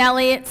T.S.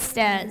 Eliot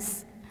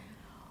says,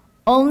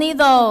 "Only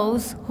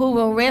those who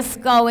will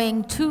risk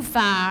going too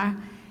far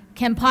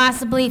can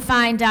possibly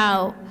find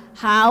out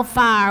how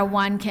far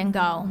one can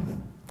go."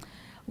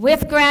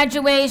 With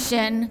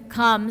graduation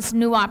comes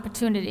new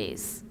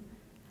opportunities.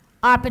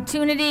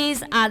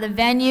 Opportunities are the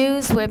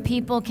venues where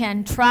people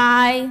can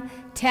try,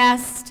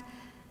 test,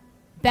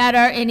 better,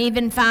 and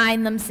even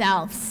find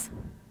themselves.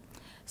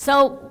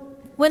 So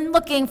when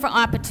looking for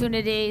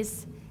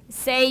opportunities,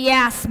 say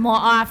yes more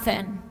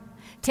often.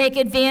 Take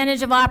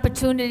advantage of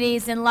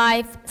opportunities in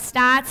life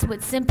starts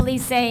with simply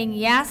saying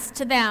yes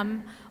to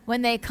them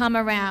when they come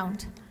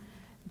around.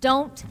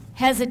 Don't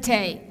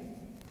hesitate.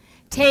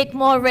 Take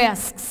more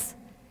risks.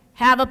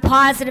 Have a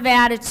positive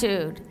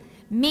attitude.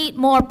 Meet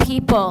more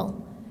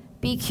people.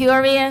 Be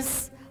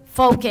curious,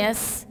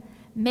 focus,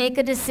 make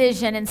a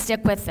decision, and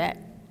stick with it.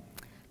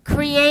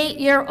 Create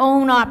your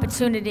own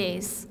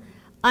opportunities.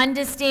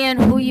 Understand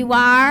who you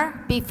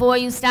are before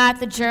you start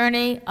the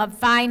journey of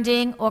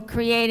finding or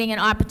creating an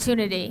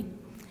opportunity.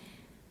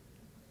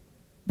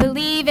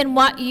 Believe in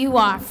what you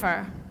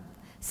offer.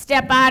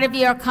 Step out of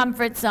your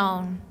comfort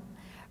zone.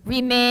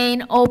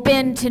 Remain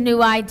open to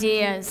new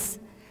ideas.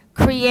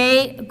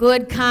 Create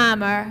good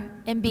karma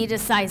and be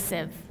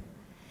decisive.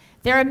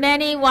 There are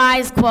many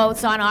wise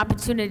quotes on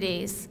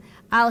opportunities.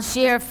 I'll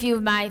share a few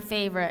of my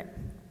favorite.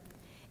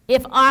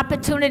 If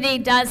opportunity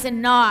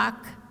doesn't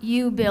knock,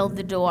 you build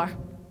the door.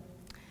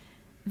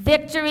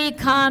 Victory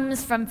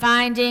comes from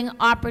finding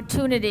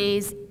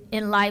opportunities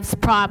in life's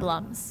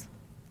problems.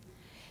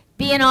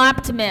 Be an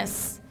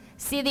optimist.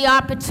 See the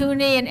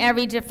opportunity in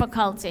every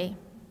difficulty.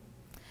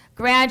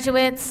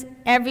 Graduates,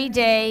 every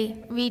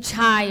day, reach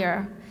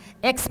higher.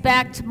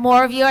 Expect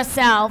more of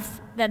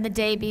yourself than the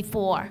day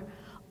before.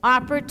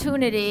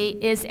 Opportunity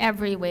is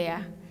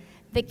everywhere.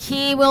 The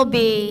key will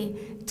be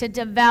to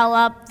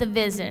develop the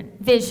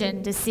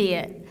vision to see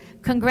it.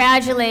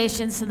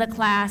 Congratulations to the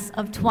class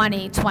of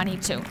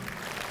 2022.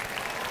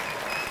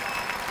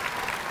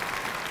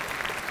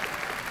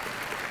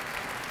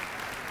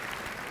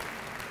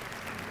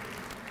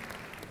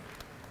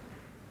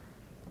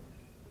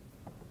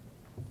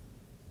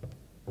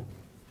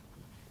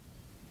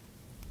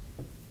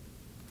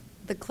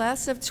 The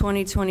class of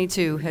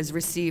 2022 has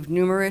received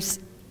numerous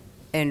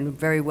and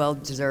very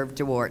well-deserved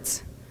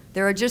awards.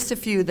 There are just a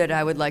few that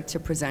I would like to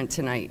present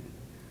tonight.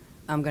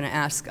 I'm going to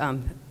ask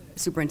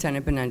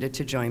Superintendent Benenda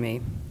to join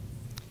me.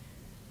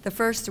 The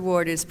first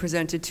award is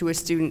presented to a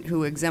student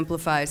who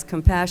exemplifies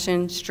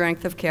compassion,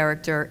 strength of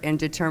character, and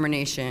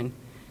determination.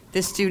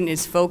 This student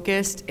is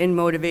focused and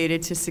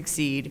motivated to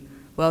succeed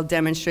while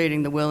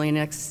demonstrating the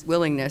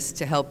willingness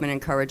to help and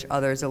encourage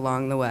others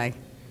along the way.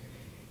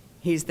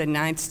 He's the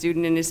 9th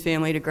student in his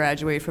family to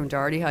graduate from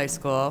Doherty High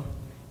School.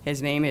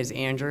 His name is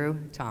Andrew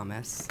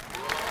Thomas.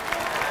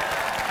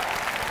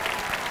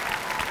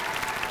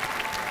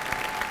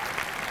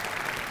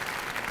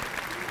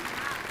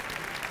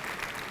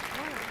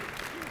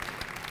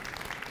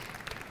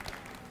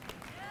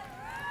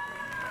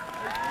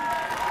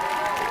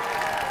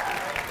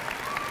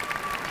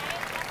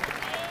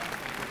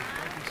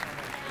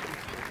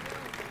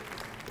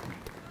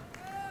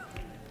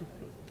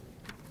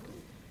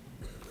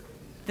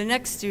 The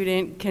next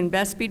student can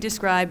best be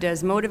described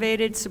as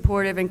motivated,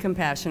 supportive, and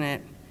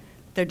compassionate.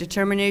 Their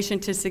determination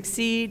to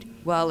succeed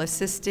while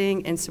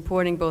assisting and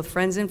supporting both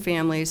friends and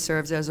families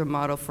serves as a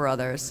model for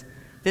others.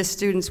 This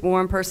student's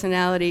warm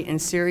personality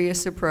and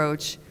serious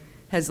approach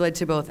has led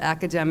to both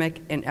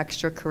academic and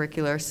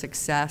extracurricular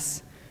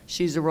success.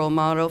 She's a role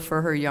model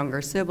for her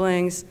younger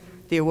siblings.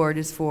 The award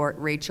is for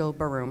Rachel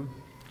Baroom.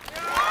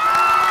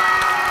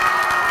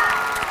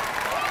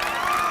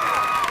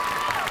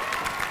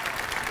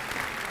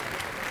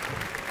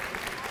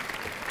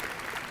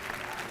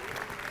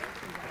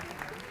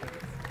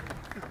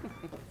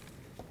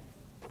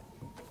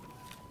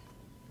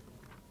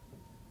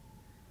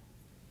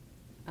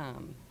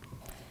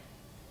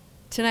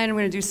 Tonight I'm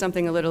going to do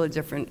something a little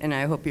different, and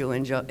I hope you'll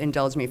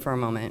indulge me for a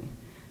moment.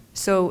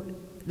 So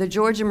the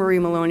George and Marie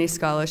Maloney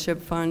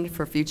Scholarship Fund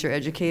for Future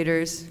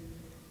Educators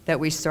that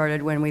we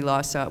started when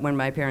when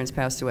my parents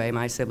passed away,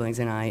 my siblings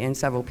and I, and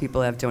several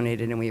people have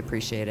donated and we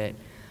appreciate it,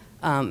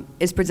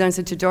 is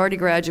presented to Doherty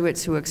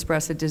graduates who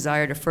express a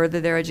desire to further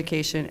their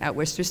education at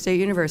Worcester State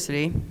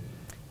University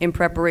in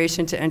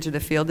preparation to enter the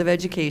field of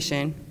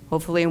education,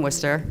 hopefully in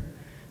Worcester,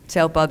 to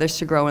help others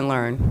to grow and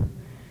learn.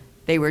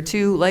 They were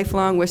 2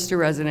 lifelong Worcester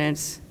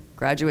residents,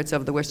 graduates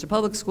of the Worcester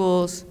Public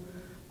Schools,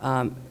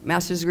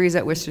 master's degrees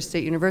at Worcester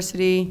State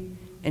University,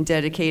 and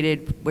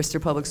dedicated Worcester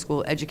Public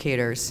School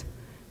educators.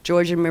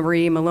 George and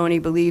Marie Maloney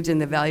believed in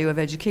the value of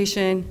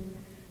education,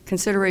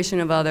 consideration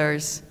of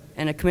others,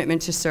 and a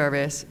commitment to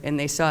service, and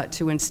they sought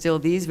to instill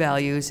these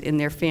values in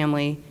their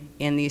family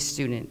and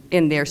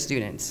their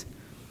students.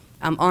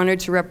 I'm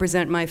honored to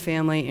represent my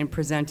family in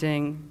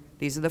presenting,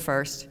 these are the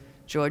first,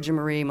 Georgia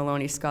Marie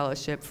Maloney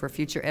Scholarship for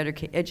Future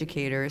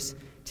Educators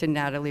to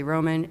Natalie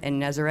Roman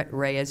and Nezeret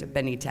Reyes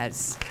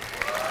Benitez.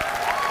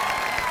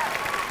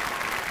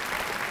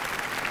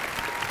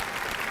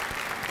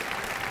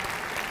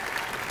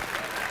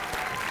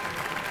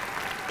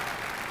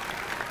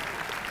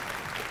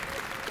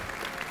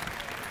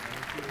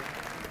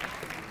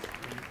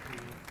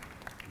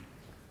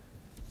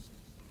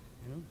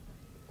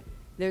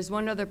 There's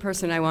one other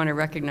person I want to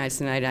recognize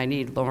tonight. I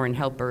need Lauren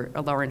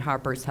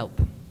Harper's help.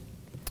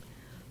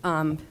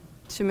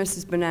 To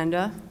Mrs.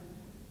 Benenda,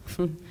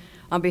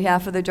 on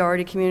behalf of the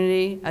Doherty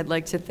community, I'd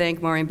like to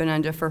thank Maureen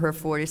Benenda for her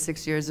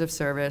 46 years of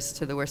service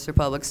to the Worcester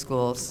Public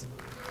Schools.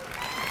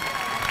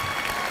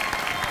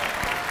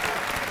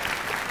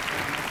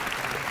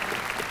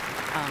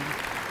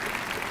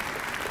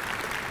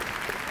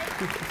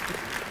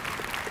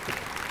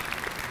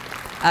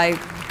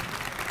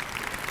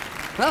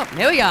 Oh,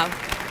 here we go.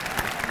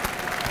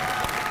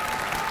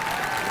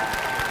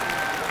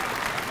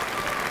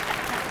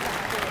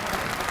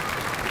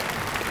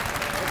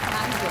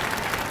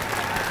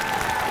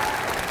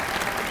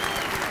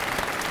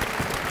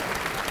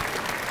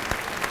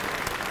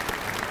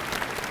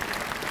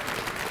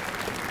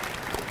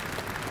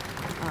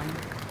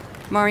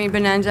 Maureen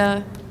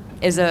Benenda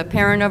is a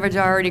parent of a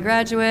Doherty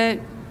graduate,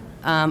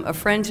 a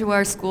friend to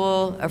our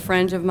school, a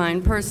friend of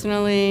mine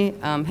personally,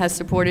 has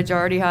supported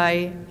Doherty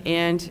High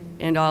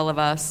and all of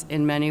us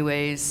in many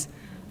ways.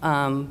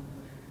 You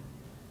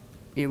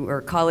were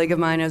a colleague of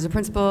mine as a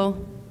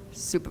principal,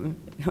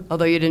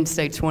 although you didn't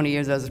stay 20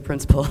 years as a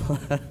principal.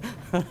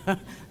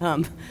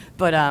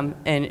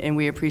 And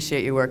we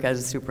appreciate your work as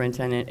a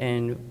superintendent,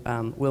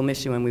 and we'll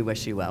miss you and we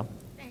wish you well.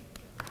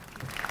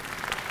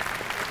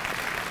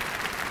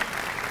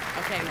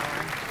 Okay,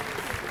 Lauren.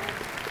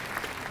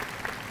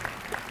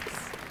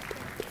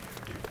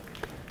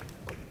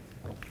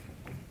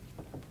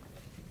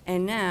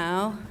 And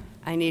now,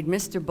 I need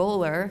Mr.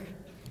 Bowler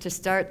to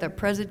start the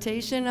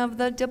presentation of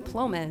the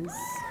diplomas.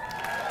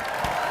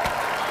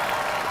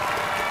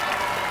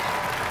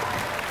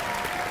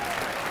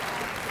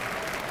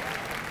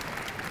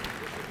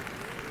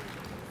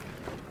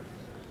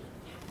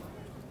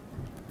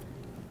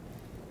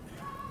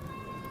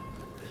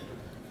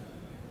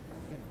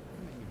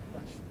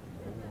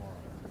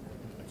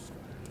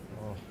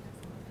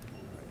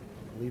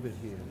 Leave it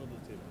here.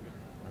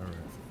 All right.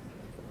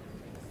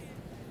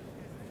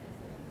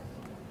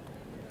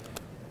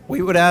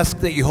 We would ask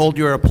that you hold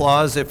your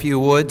applause, if you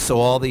would, so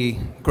all the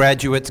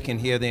graduates can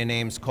hear their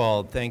names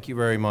called. Thank you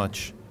very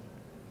much.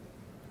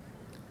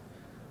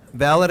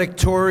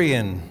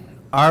 Valedictorian,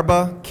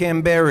 Arba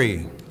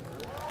Camberi.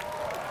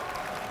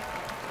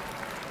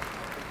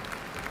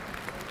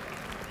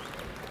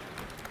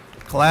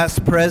 Class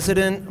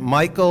President,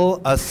 Michael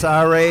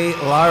Asare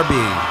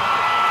Larbi.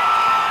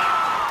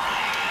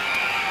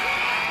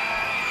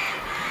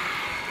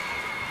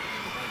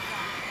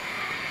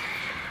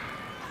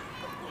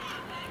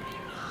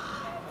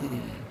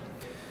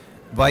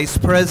 Vice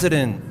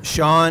President,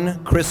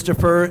 Sean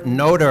Christopher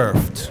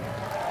Noderft.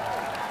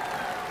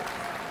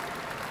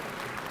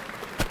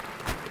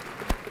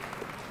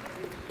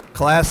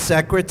 Class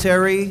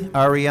Secretary,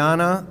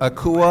 Ariana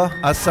Akua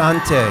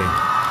Asante.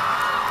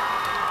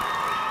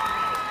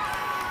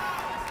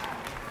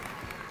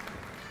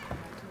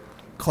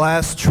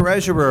 Class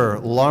Treasurer,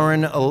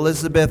 Lauren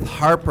Elizabeth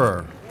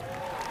Harper.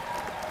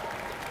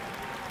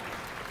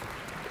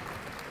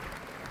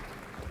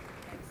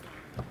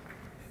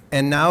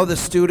 And now the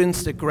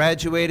students that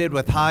graduated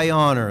with high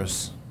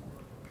honors.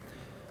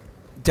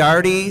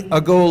 Darty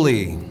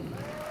Agoli.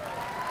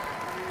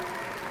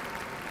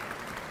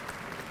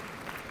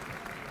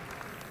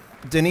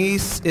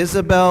 Denise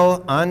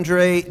Isabel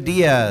Andre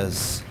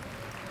Diaz.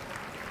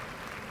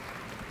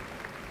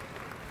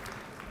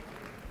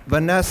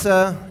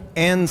 Vanessa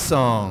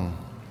Ansong.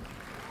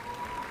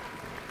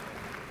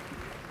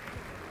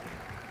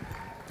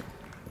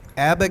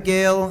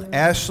 Abigail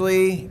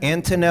Ashley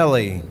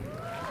Antonelli.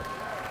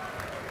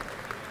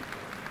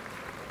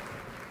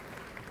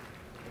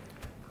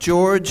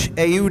 George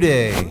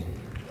Ayude.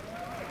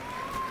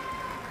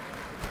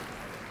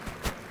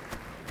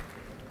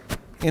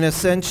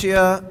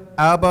 Innocentia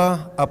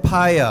Abba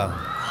Apaya.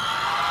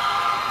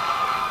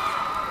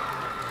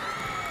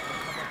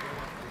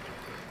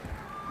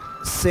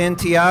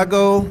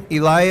 Santiago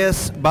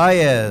Elias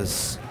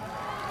Baez.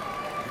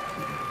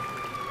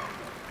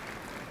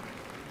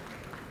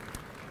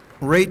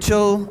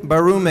 Rachel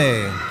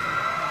Barume.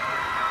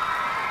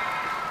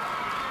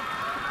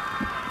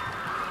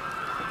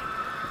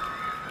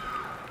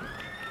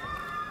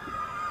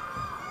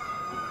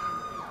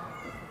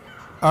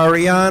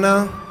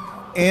 Ariana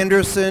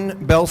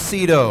Anderson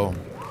Belcedo.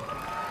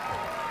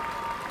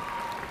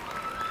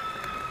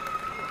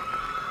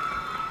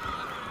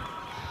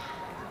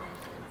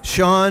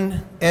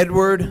 Sean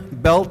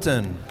Edward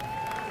Belton.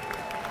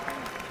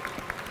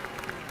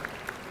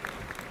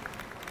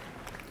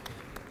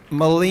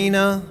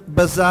 Melina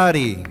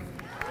Bazzotti.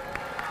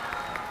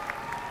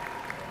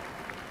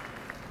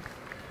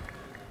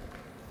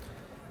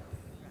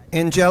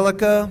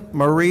 Angelica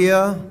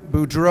Maria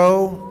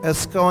Boudreau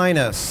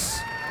Esquinas.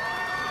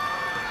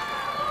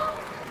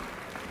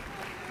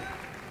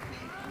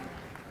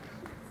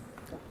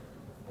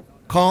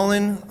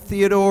 Colin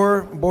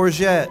Theodore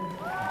Bourget.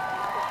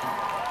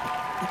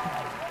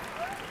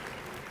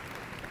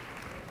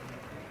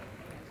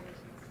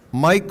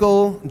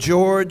 Michael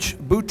George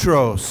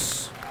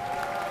Boutros.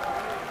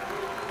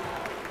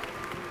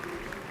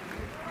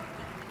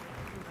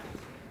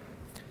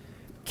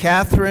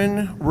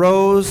 Catherine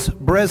Rose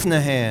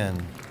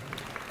Bresnahan.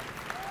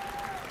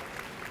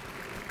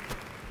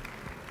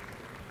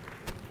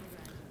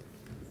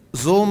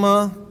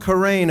 Zulma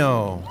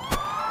Carreno.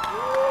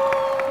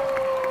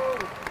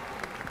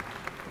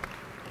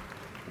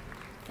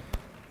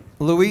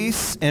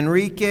 Luis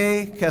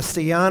Enrique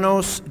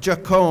Castellanos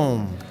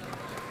Jacome.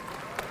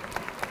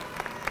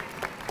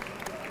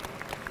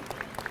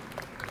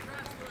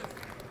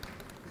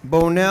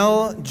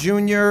 Bonell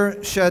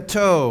Jr.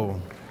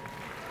 Chateau.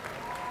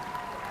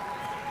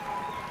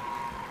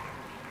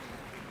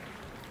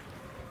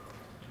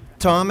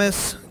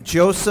 Thomas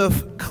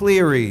Joseph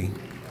Cleary.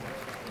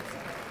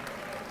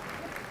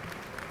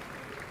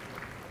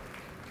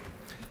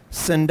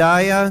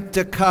 Zendaya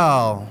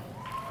DeCal.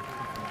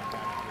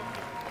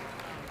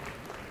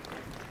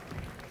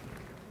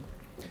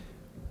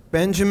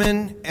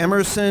 Benjamin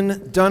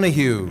Emerson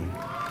Donahue.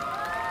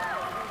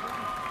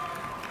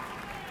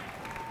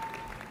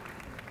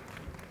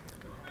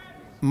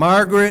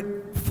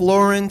 Margaret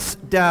Florence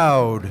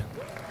Dowd.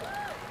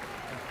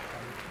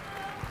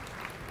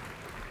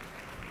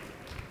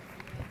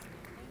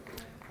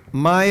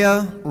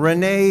 Maya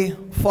Renee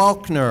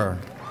Faulkner.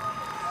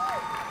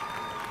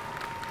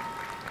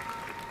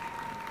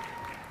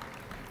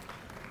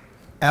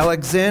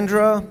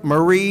 Alexandra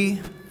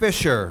Marie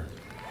Fisher.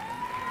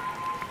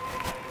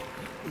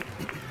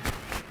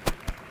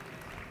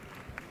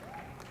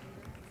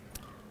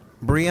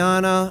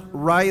 Brianna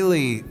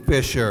Riley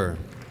Fisher.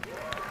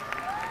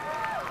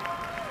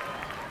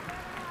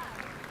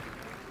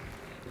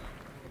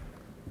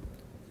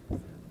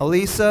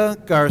 Elisa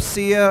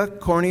Garcia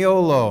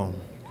Corniolo.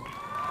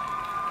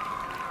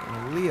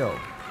 Leo.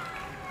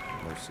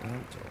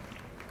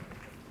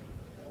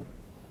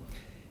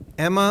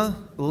 Emma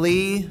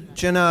Lee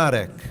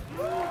Janotic.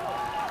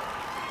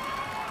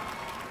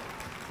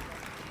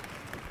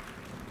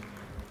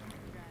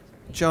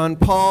 John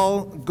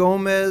Paul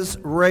Gomez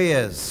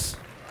Reyes.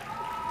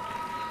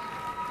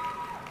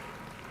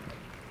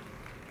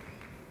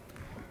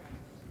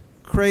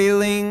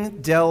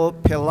 Kraling del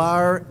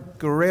Pilar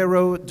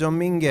Guerrero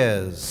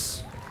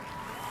Dominguez.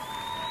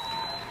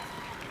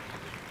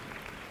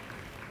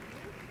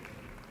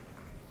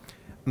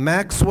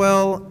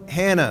 Maxwell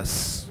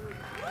Hannes.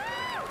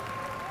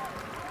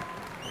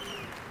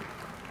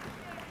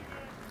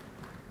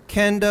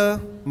 Kenda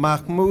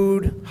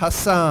Mahmoud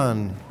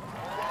Hassan.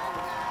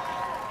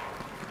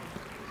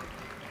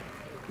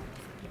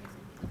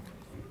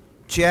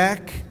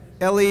 Jack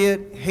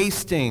Elliott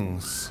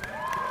Hastings.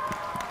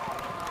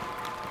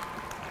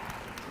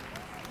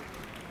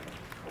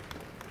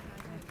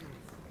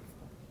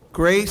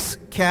 Grace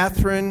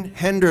Catherine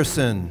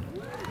Henderson.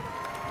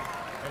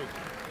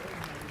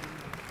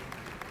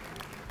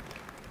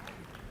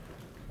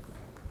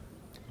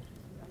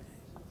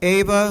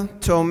 Ava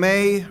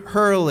Tomei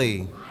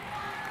Hurley.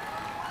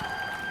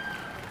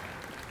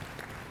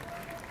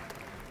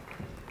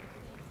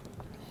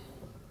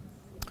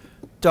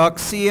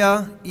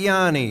 Doxia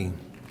Iani.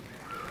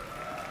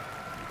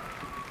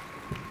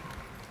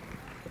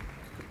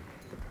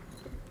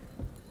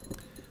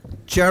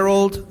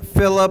 Gerald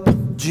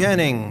Philip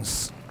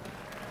Jennings.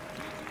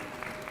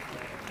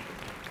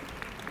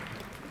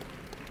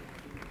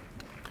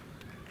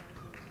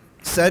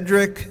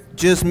 Cedric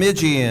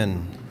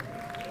Gismigian.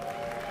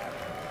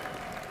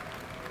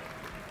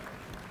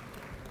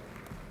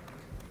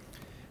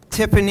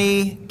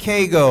 Tiffany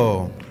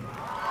Kago.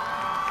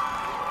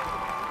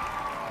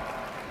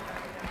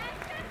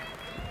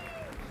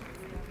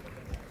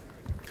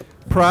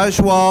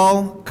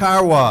 Prajwal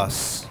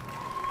Karwas.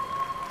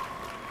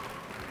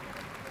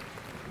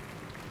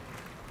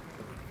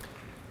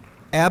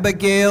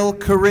 Abigail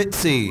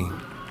Karitzi.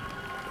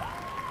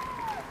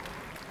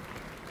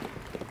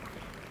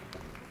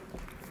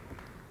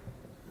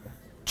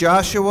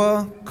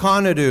 Joshua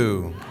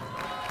Conadu.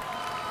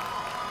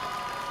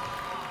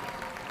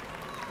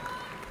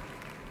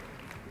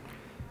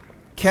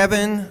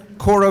 Kevin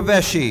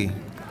Koroveshi.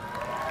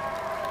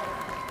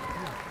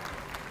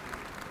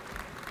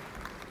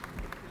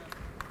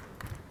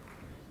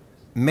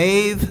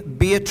 Maeve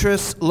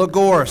Beatrice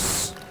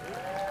Lagorce.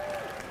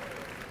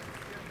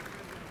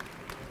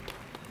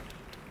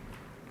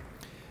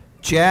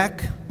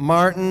 Jack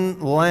Martin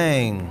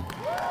Lang.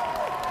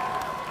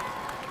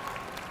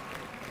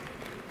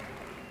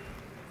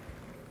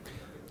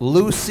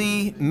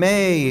 Lucy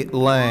May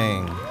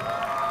Lang.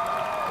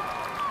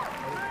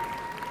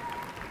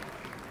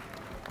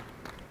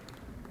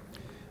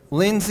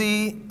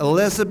 Lindsay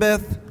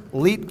Elizabeth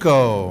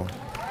Leitko.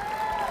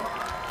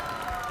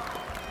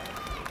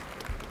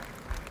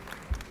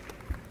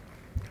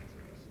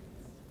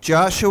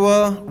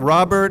 Joshua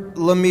Robert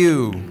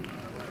Lemieux.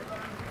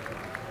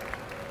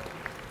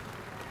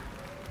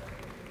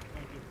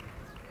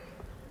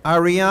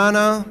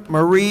 Ariana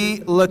Marie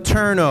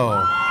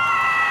Laterno.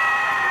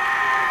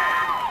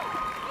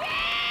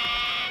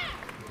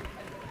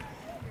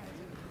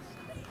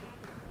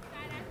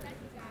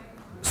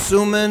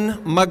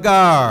 Suman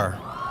Magar.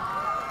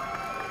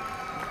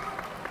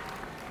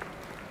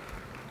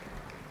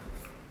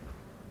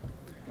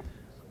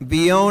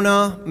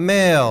 Fiona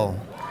Mail.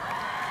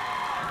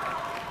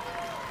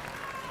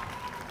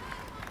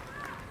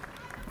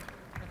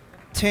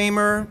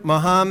 Tamer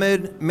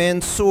Mohammed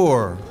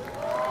Mansour.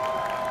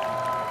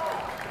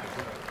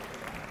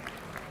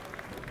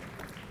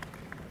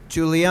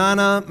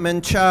 Juliana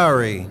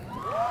Manchari.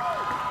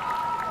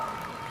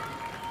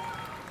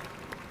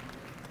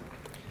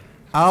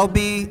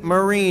 Albi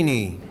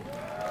Marini.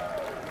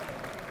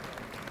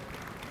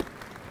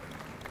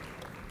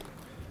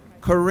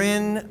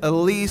 Corinne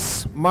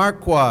Elise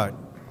Marquardt.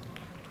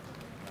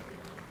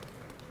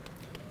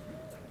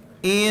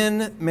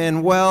 Ian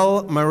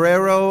Manuel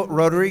Marrero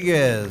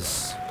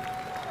Rodriguez.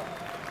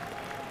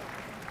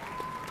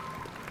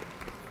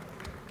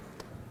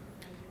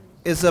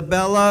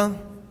 Isabella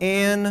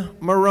Ann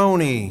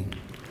Maroney.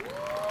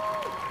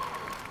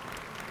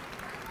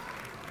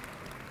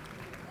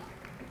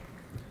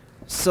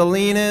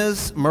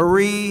 Salinas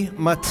Marie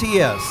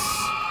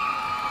Matias.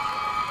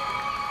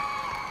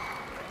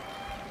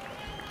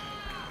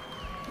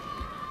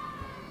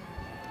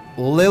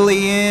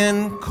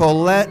 Lillian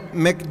Colette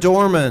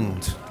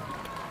McDormand.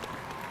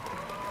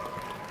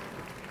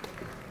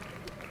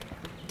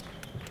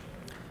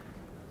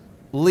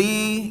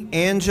 Lee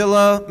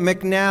Angela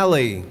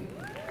McNally.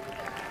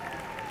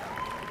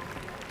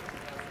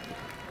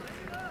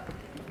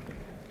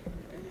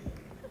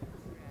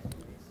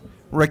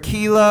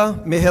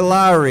 Rakila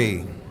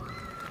Mihilari.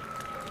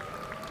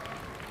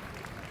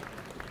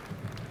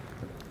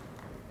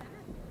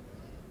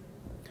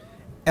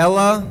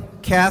 Ella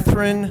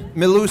Catherine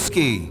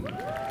Miluski.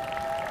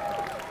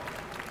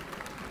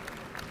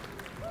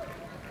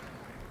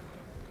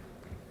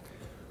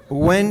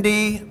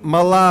 Wendy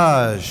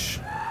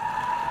Malaj.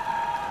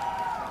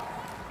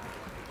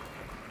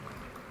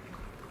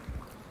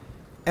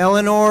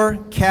 Eleanor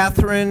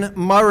Catherine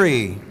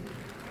Murray.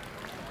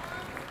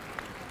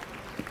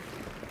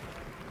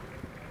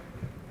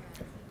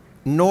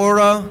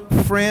 Nora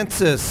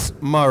Frances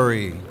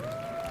Murray.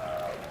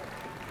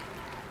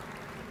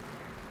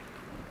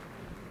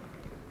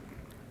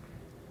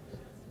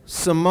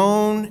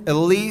 Simone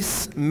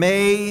Elise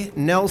May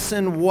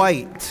Nelson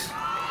White.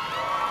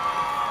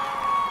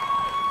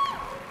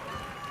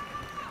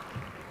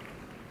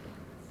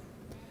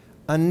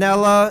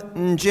 Anella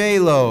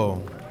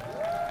Njelo.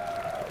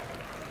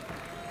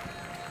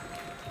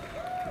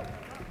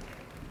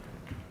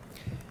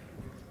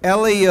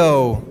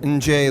 Elio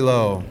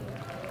Njelo.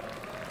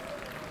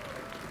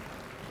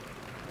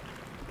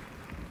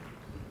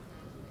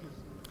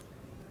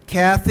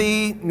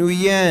 Kathy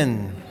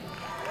Nguyen.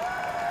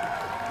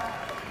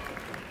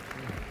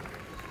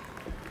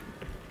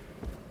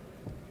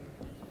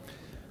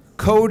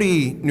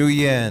 Cody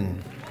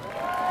Nguyen.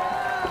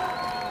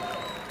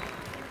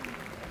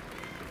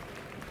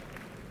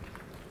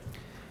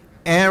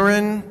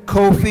 Aaron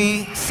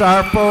Kofi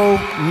Sarpo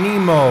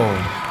Nemo.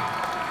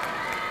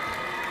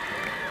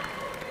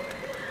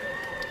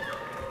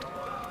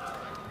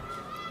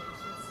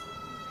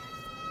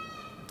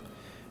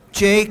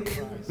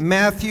 Jake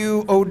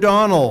Matthew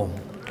O'Donnell.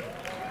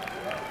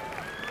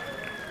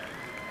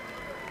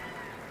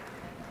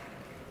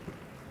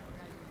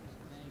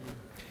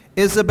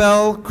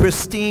 Isabel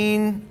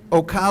Christine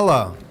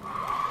Ocala.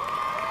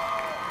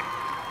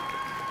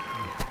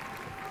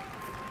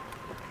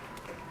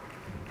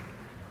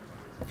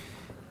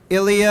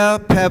 Ilya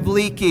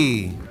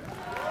Pavliki.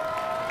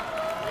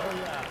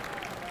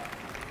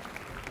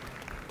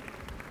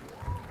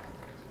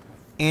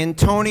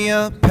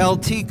 Antonia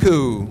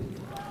Peltiku.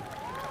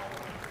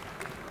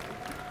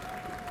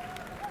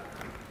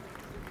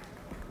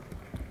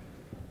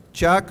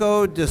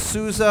 Jaco de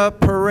Souza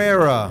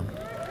Pereira.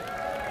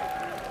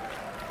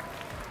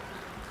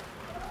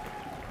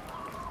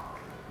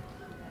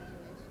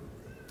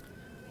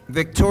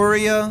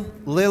 Victoria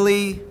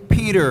Lily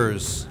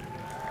Peters.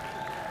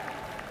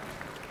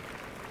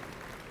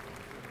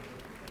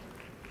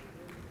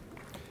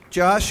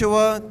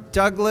 Joshua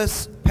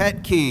Douglas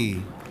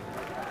Petke.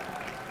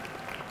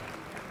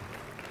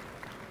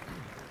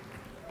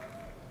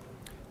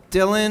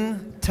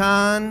 Dylan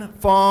Tan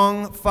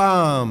Fong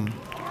Pham.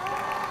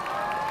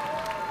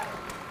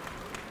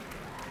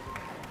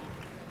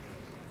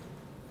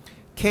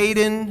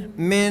 Caden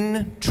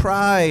Min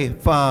Tri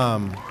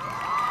Pham.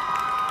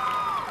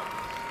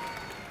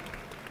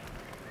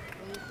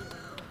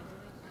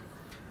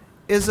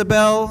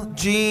 Isabel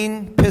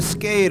Jean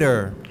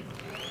Piscator.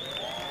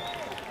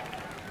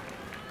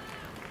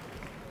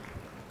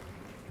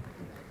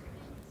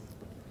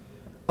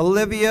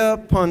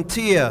 Olivia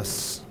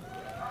Pontius.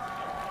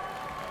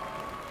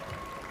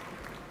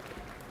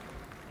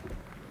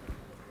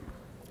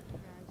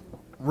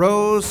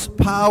 Rose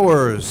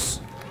Powers.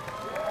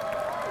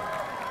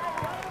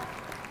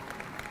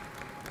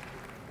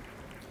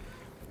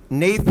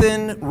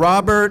 Nathan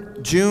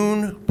Robert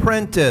June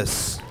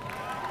Prentice.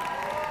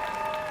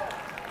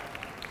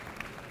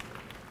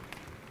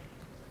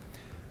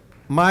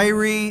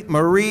 Myri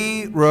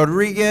Marie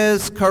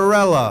Rodriguez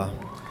Carella.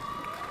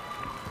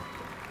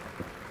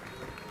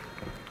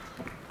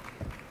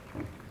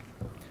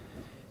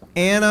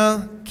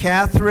 Anna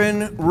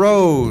Catherine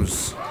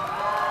Rose.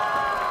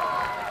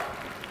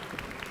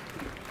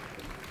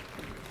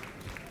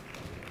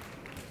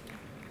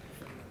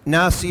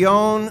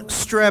 Nacion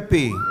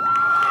Streppy.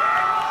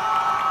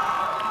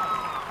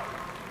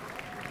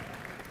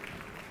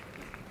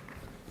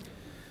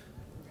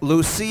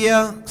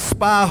 Lucia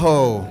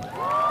Spajo.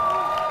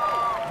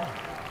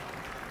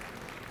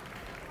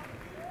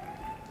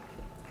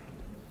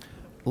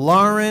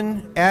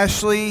 Lauren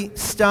Ashley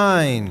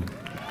Stein.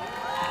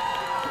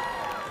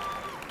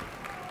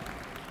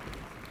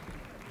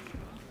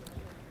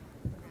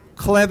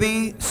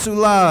 Clevy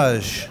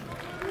Soulage.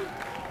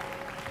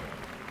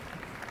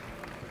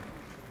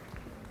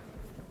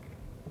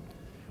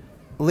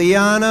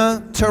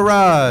 Liana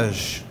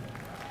Taraj.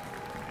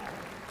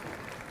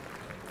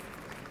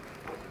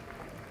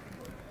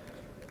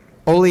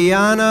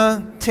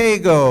 Oliana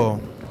Tego.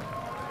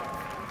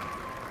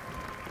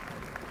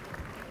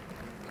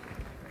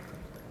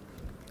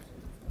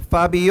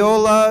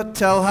 Fabiola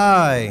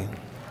Telhai.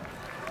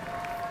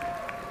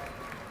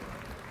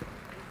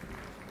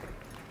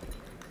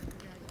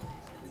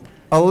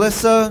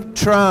 Alyssa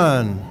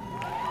Tran.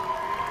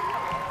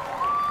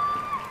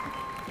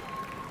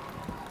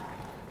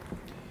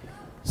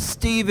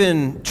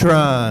 Stephen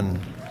Tran.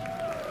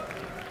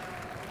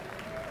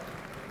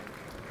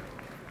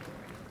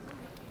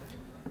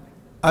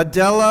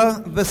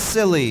 Adela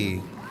Vasily.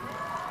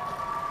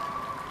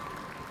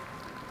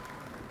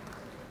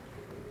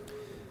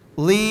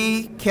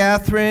 Lee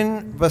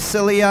Catherine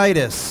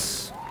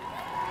Vasiliadis.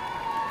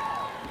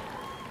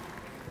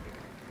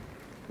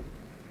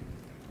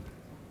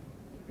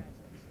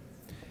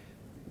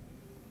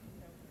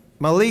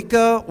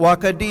 Malika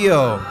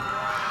Wakadio.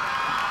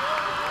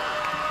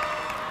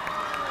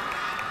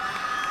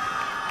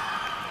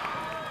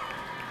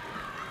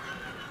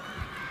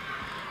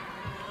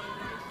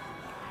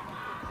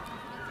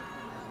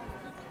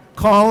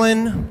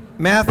 Colin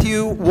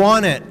Matthew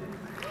Wannett.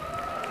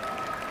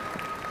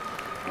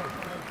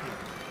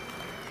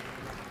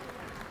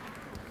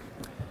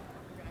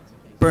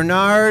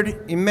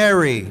 Bernard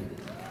Emery.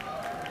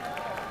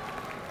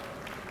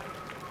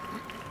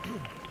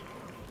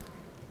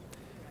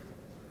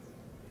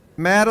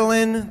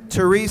 Madeline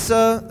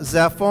Teresa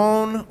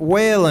Zaphone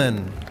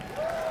Whalen.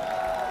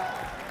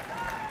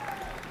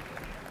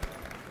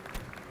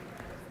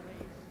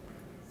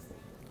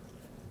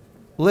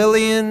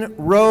 Lillian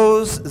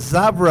Rose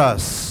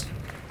Zabras.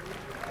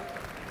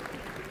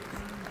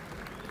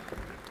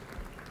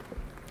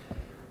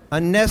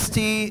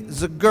 Anesti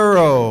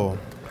Zaguro.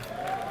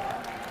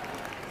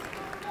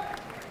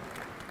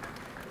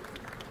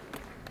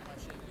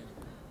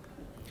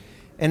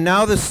 And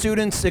now the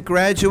students that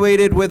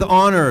graduated with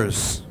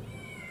honors.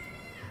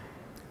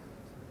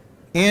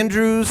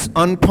 Andrews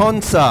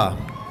Anponsa.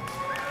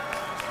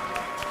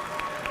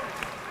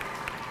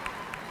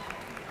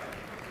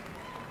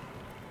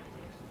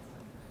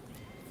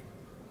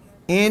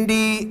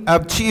 Andy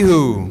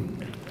Abchihu.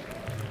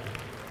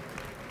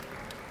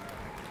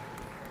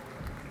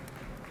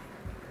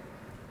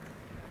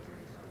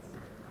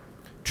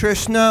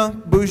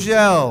 Trishna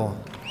Bujel.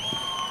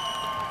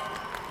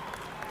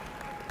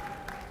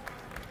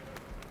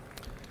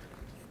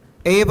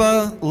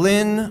 Ava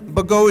Lynn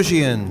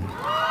Bogosian.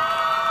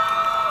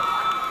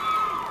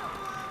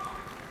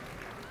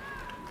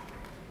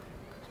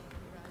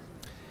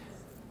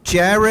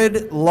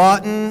 Jared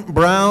Lawton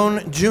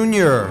Brown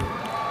Jr.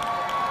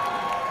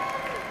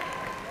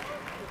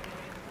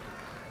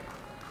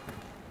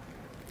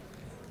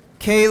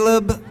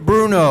 Caleb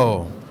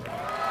Bruno.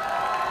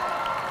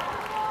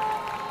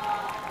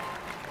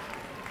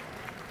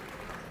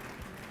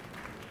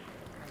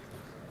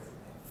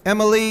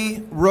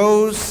 Emily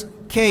Rose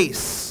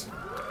Case.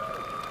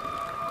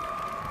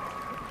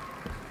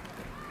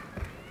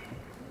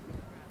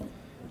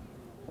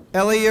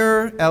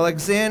 Elier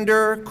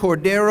Alexander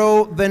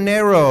Cordero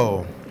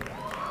Venero.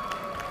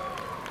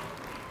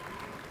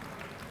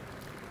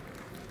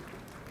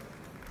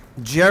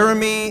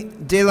 Jeremy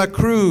De La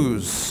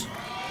Cruz.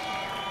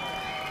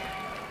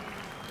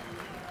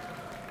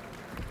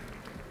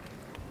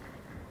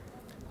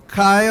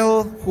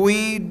 Kyle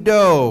Hui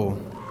Do.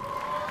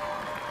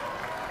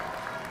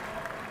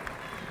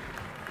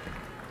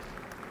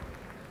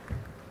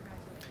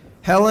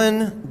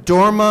 Helen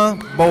Dorma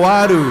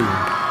Boadu.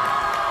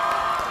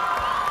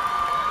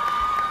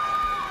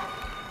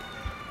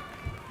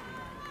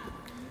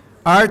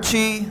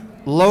 Archie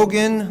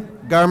Logan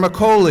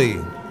Garmacoli.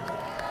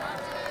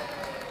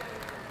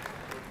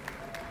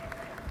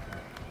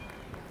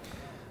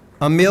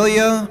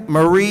 Amelia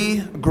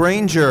Marie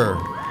Granger.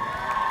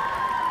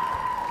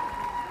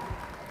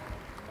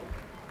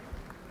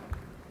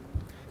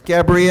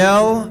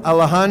 Gabriel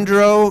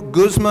Alejandro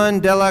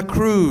Guzman de la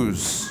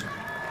Cruz.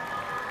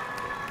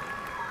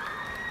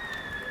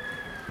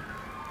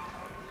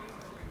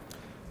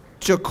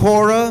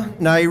 Jacora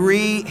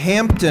Nairi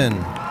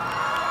Hampton.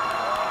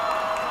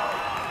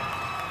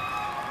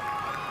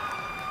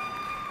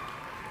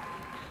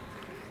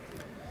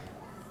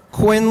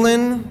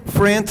 Quinlan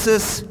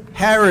Francis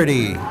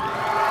Harity.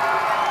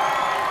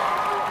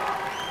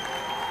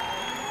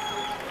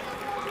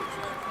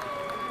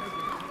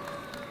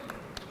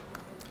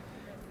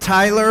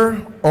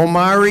 Tyler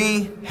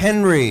Omari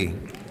Henry.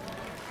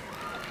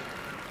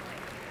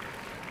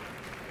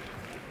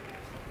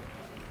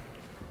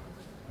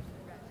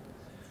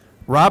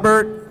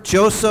 Robert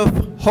Joseph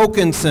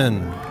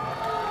Hokinson.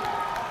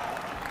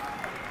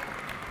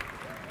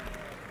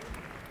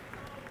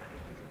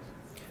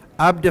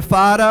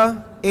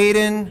 Abdifada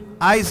Aiden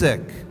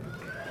Isaac.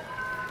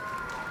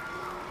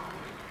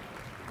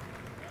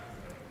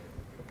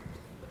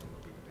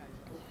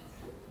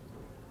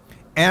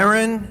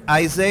 Aaron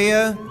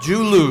Isaiah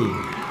Julu.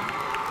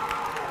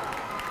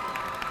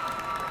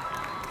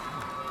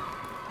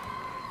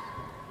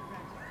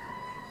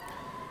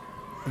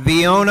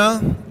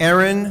 Viona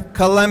Erin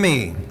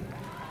Kalemi.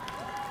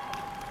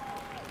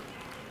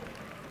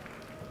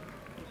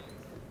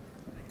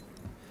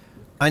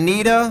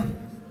 Anita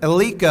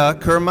Elika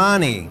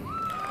Kermani.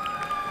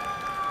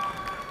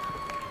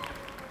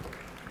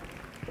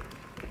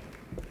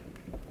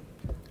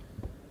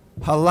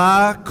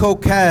 Hala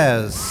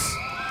Kokaz.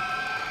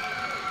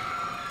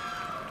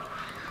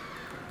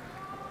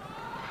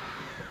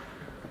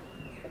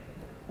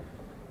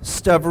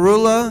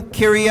 Stavrula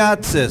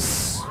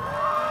Kyriatsis.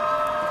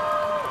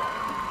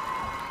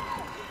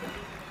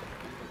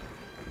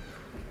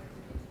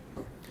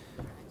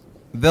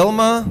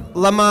 Vilma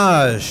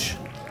Lamage.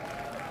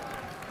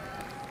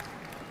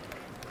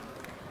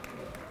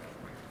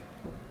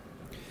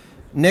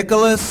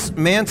 Nicholas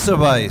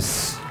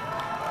Mansevice.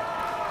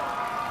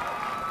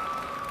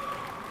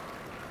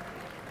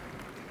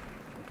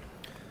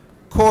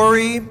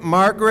 Corey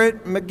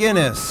Margaret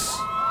McGinnis.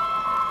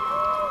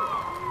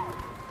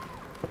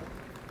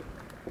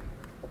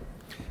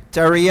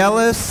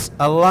 Darielis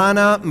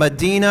Alana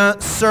Medina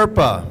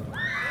Serpa.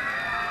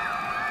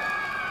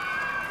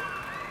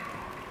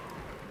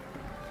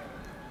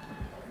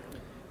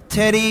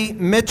 Teddy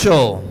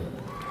Mitchell.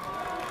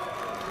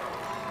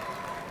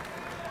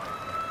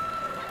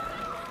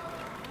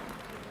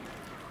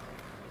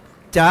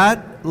 Dat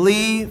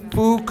Lee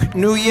Phuc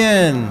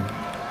Nguyen.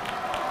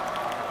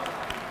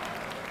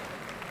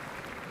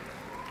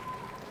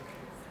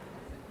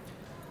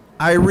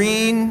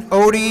 Irene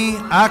Odie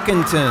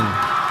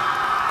Ockenton.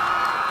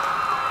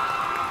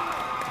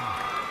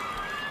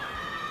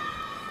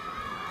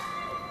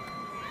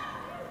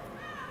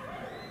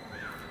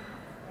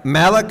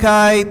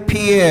 Malachi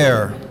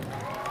Pierre.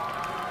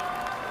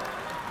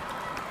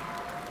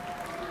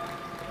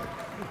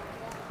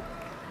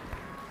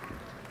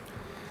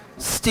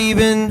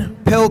 Stephen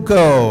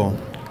Pilko.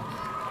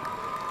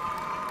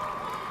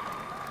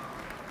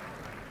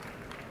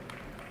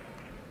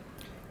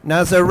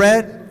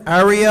 Nazaret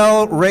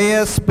Ariel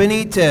Reyes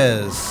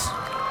Benitez.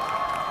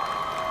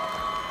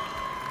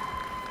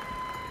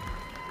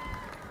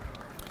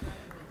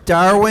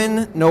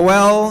 Darwin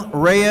Noel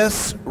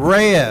Reyes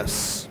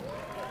Reyes.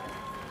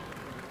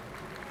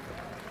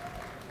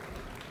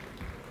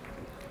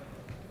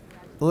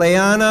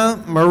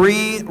 Leana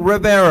Marie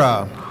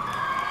Rivera.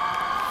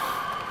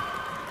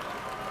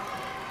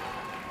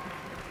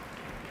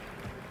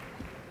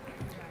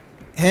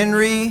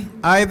 Henry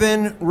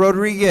Ivan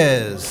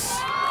Rodriguez.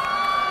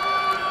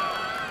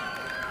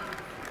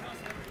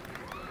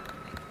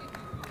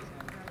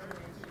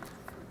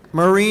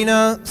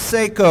 Marina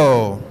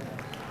Seiko.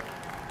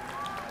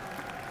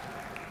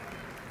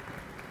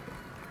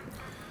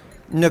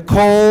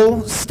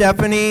 Nicole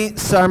Stephanie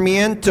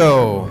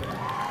Sarmiento.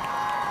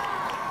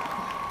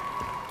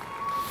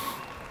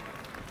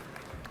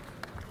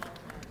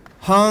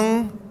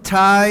 Hung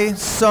Tai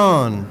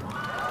Son.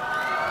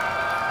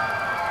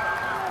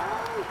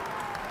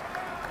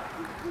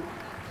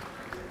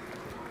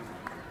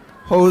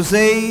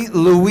 Jose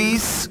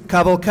Luis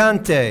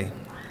Cavalcante.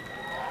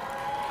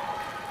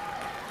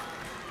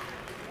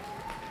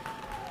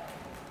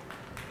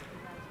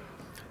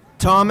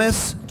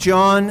 Thomas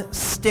John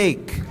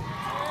Stake.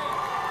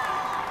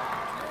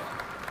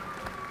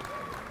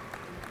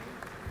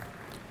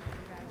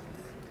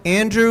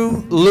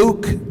 Andrew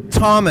Luke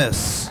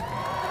Thomas.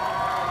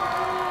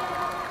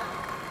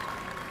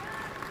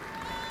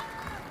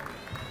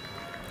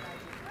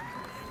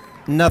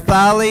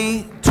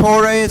 Nathali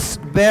Torres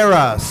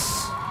Veras.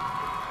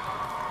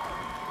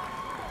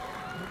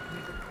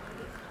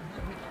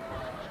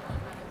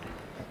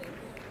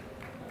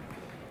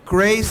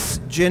 Grace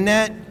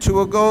Jeanette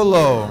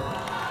Tuagolo.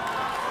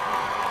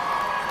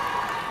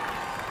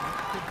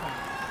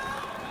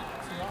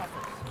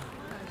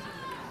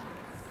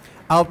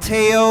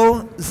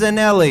 Alteo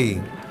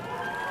Zanelli.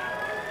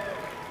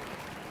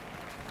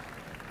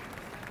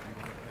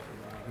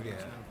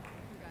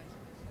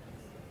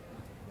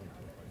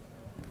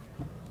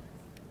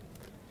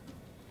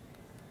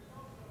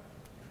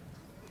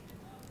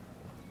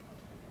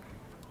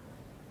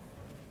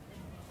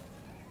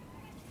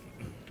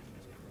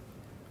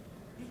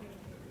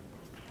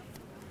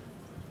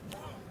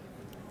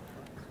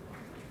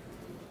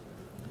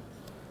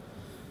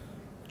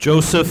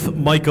 Joseph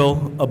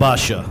Michael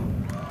Abasha.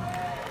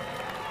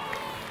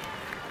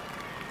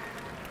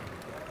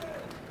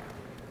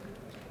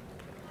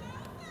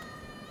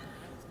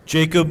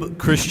 Jacob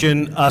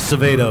Christian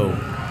Acevedo.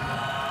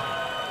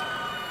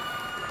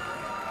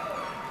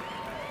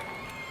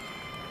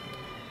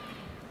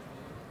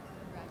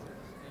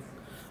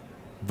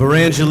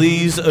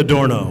 Varangelise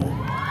Adorno.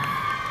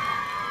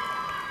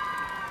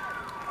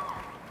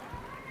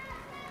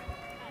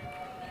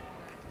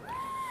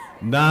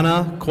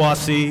 Nana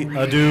Kwasi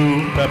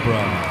Adu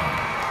Pepra.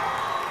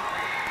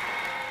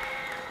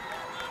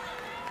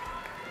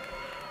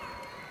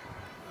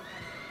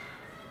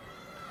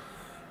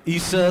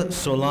 Isa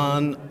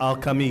Solan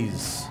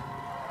Alcamiz.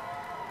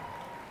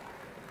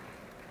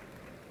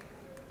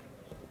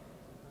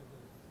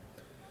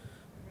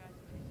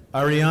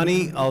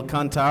 Ariani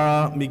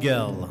Alcantara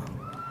Miguel.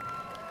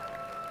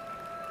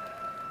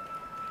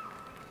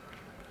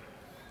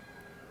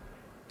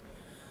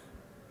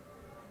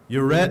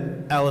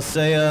 Yuret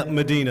Alicea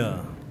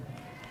Medina.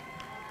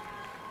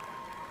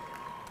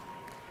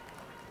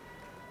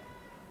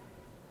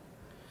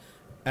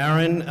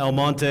 Aaron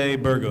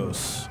Almonte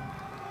Burgos.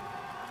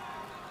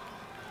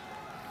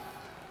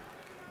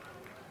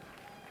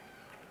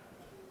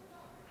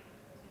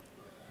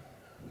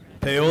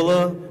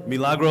 Paola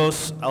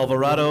Milagros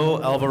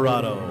Alvarado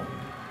Alvarado.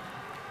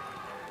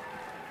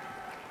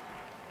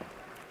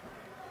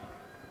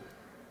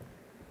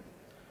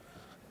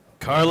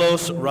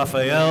 Carlos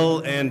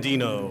Rafael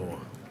Andino.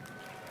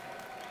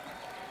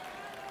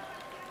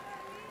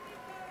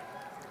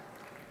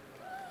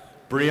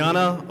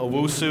 Brianna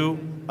Owusu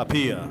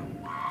Apia.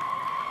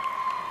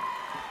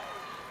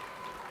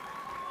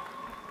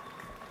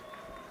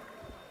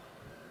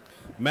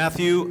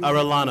 Matthew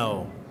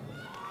Arellano.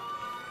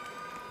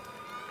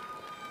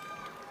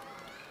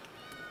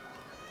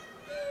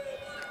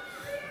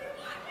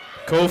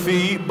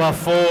 Kofi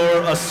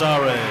Bafor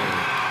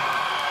Asare.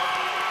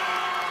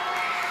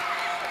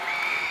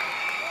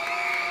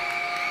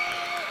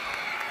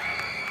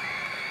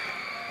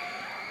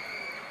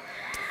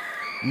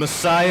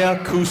 Messiah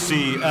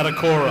Kusi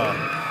Adakora.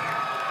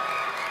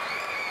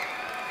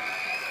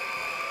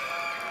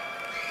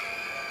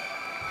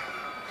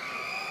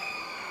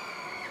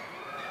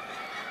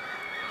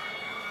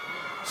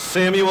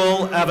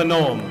 Samuel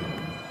Avanom.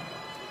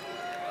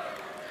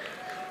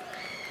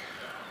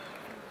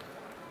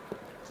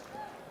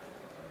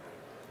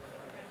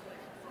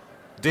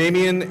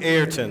 Damian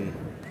Ayrton.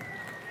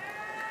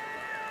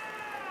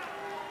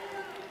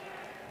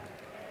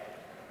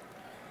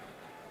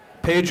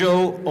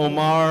 Pedro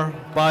Omar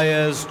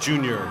Baez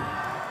Jr.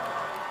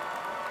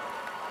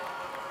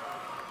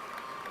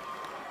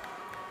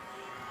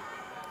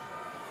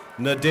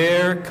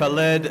 Nader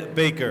Khaled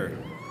Baker.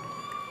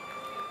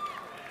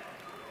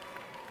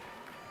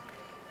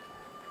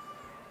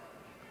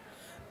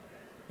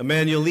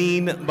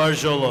 Emmanueline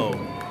Barjolo.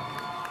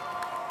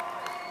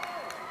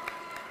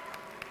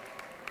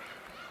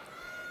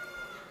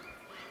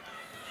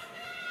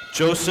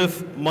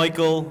 Joseph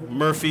Michael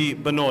Murphy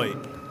Benoit.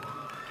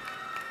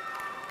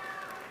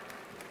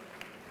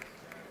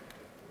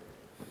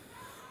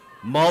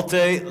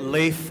 Malte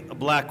Leif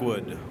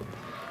Blackwood.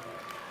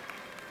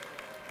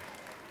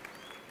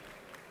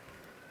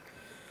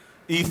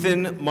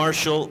 Ethan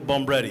Marshall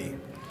Bombretti.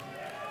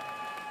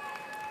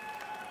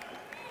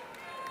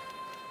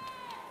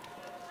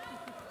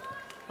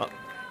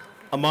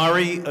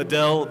 Amari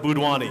Adele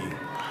Boudwani.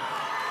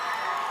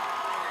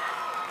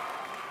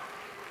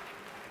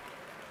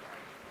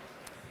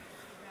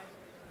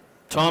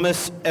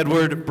 Thomas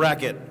Edward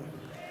Brackett.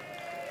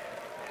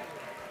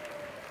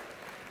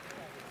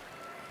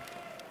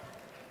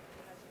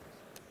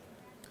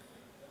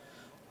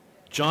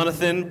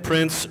 Jonathan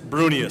Prince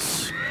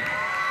Brunius.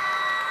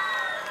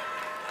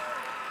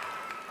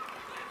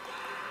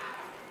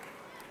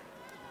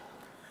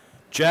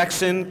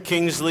 Jackson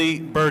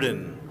Kingsley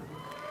Burden.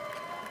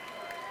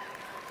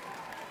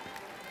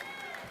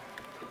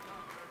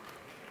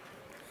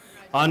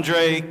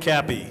 Andre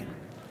Cappy.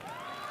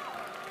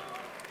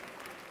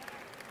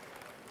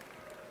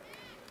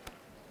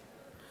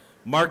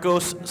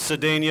 Marcos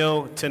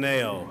Cedeno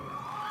Teneo.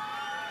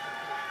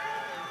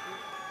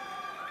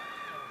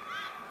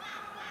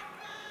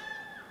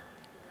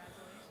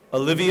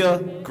 Olivia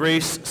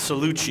Grace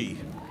Salucci.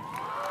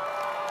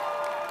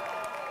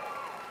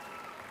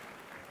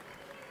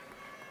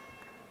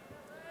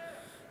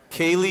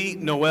 Kaylee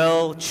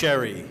Noel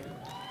Cherry.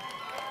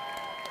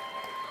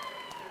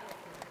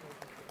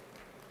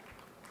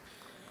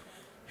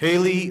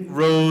 Haley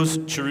Rose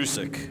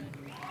Cherusik.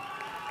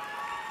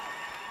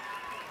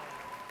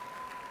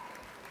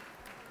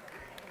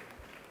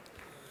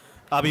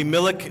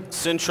 Abimilik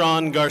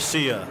Cintron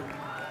Garcia.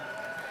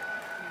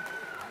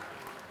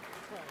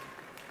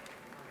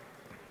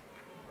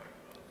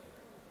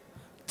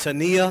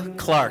 Tania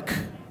Clark.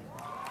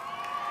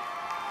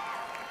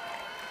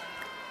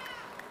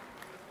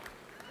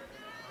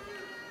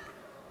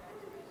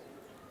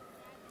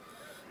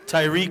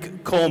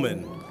 Tyreek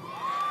Coleman.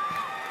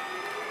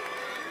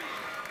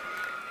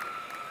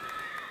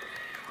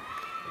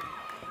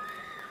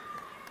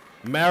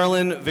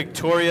 Marilyn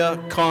Victoria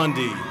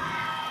Condi.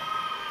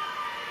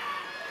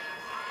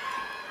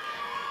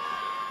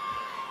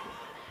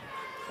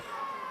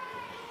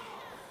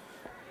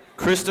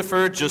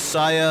 Christopher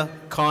Josiah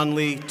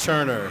Conley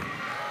Turner.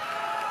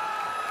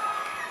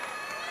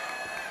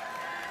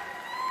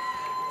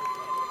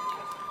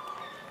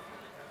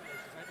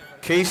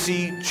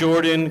 Casey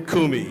Jordan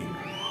Kumi.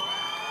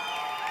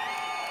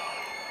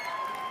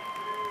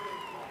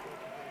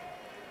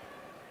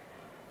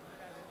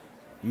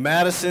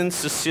 Madison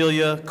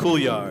Cecilia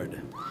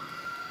Couillard.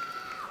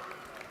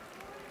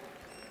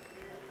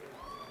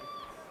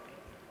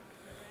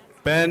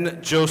 Ben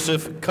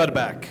Joseph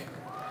Cudback.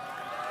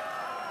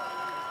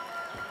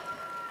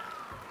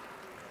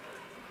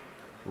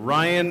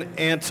 Ryan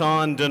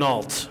Anton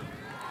Denault.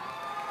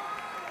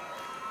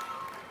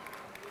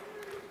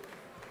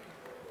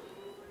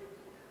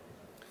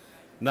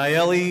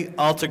 Nayeli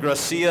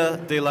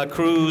Altagracia de la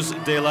Cruz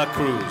de la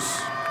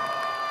Cruz.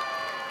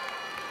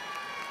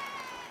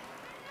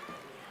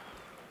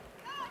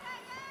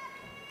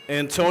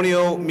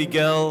 Antonio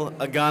Miguel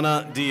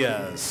Agana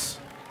Diaz.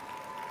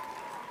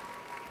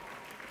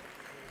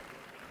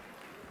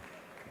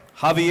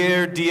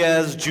 Javier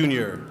Diaz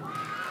Jr.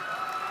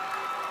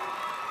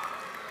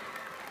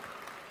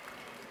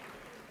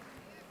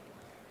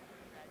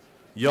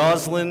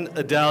 Yoslin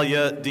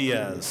Adalia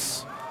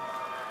Diaz.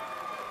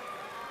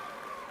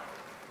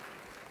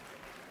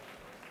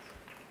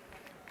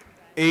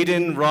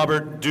 Aiden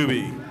Robert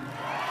Doobie.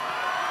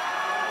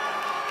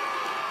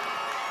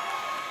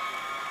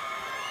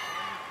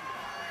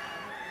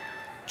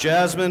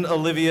 Jasmine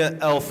Olivia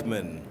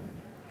Elfman.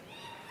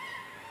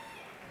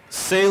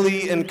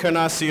 Saley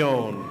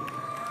Encarnacion.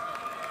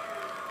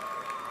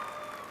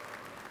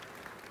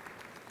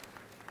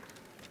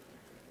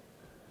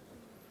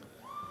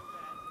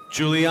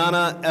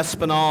 Juliana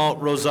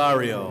Espinal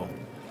Rosario.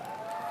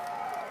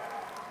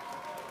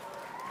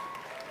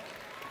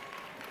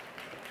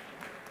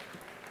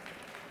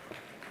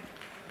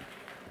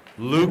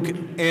 Luke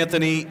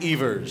Anthony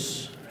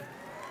Evers.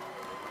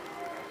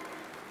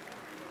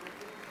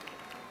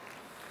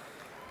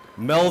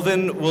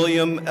 Melvin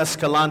William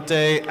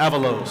Escalante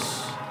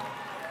Avalos.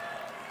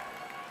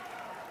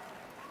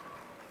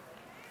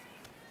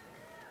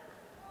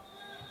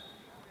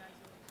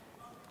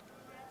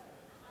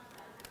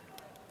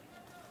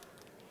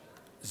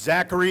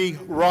 Zachary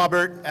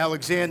Robert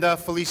Alexander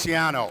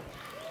Feliciano.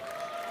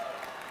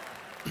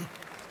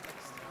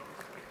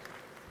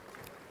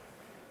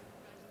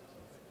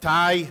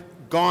 Ty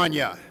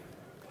Ganya.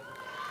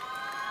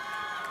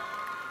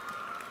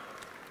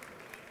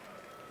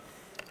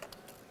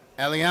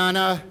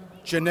 Eliana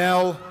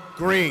Janelle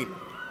Green.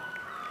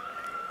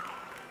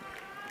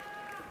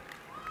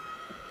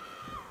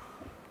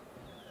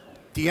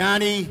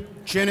 Diani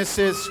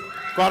Genesis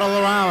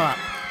Guadalajara.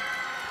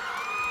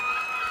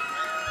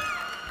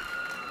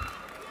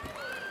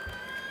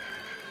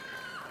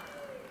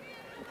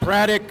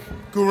 Pratik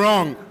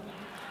Gurung.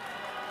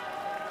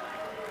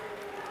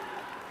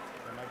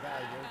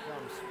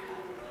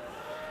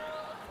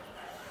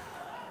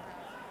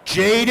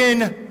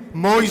 Jaden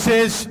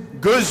Moises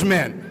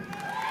Guzman.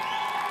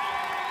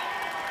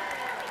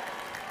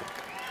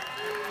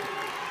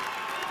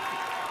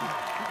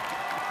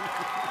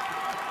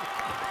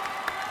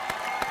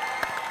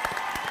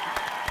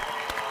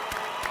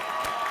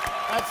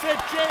 That's it,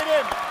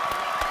 Jaden.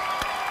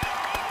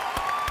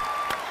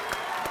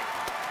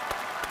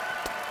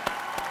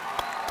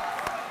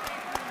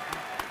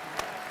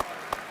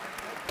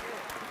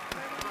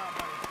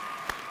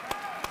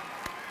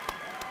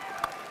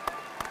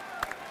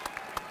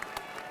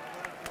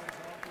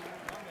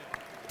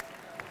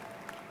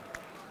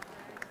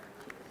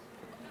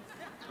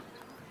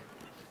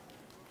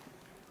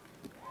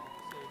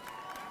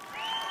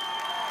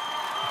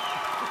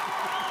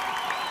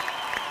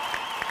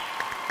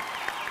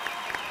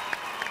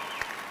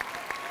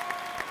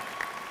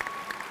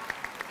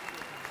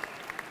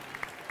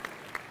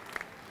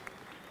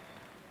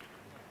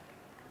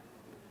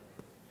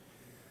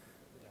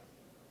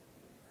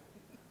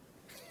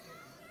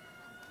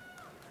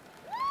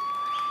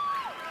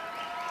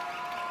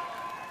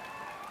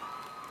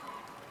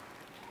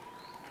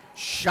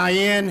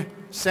 Cheyenne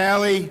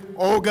Sally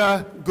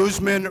Olga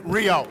Guzman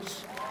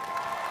Rios.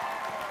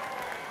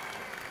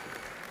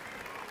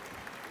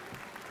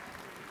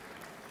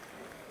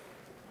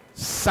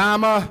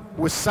 Sama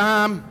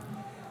Wissam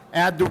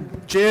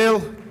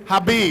Abdul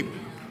Habib.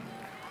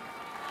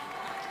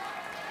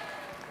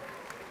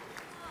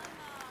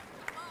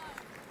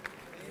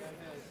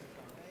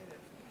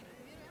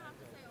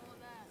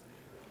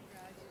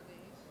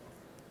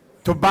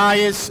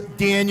 Tobias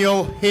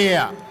Daniel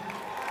Hare.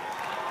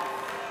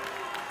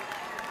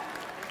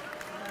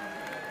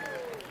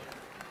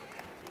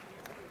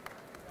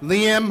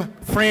 Liam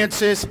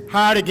Francis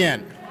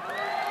Hardigan.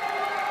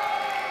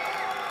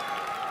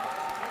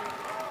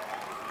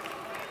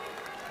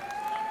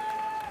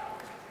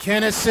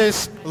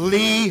 Genesis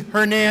Lee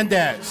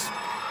Hernandez.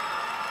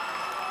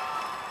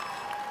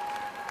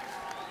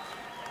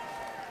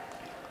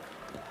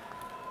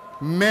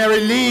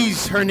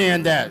 Marylise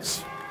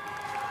Hernandez.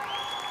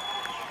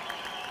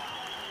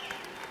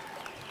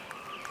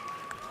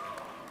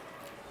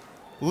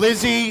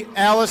 Lizzie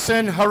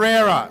Allison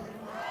Herrera.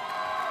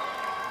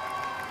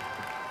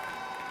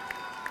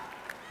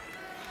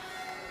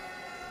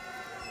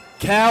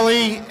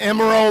 Callie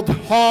Emerald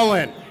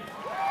Holland.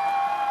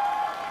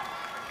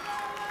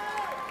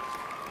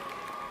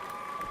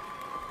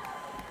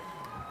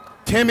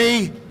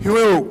 Timmy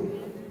Hugh.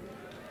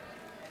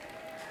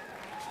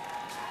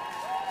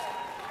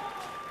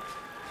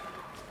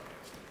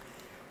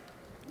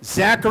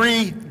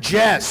 Zachary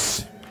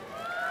Jess.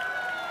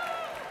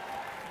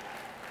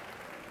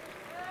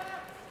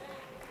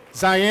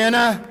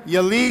 Ziana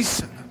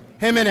Yalise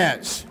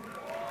Jimenez.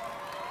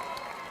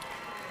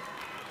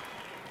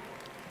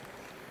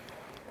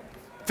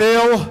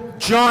 Phil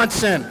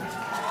Johnson.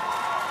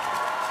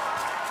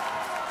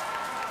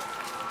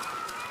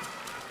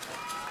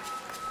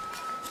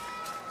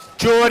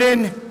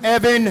 Jordan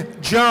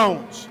Evan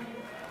Jones.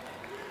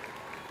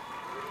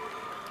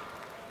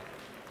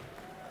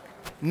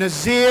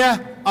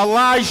 Nazir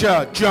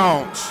Elijah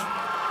Jones.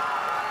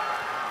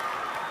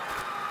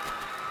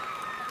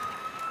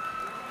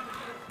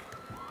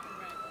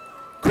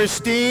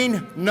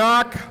 Christine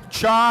Nak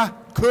Cha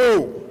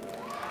Ku.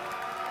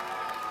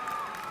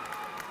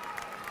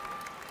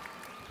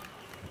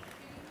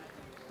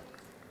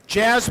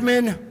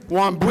 Jasmine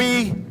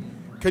Wambui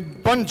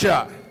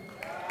Kadbunja.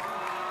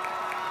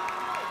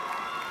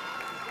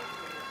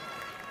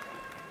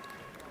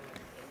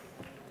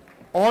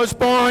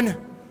 Osborne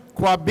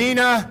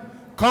Kwabina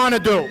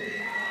Conadu.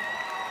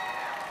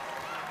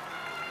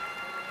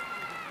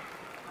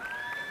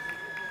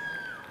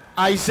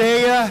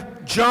 Isaiah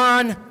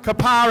John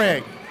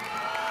Kapare.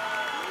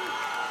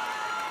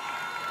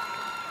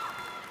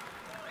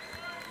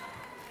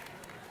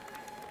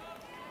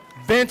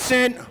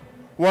 Vincent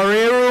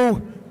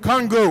Wareru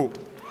Kungu.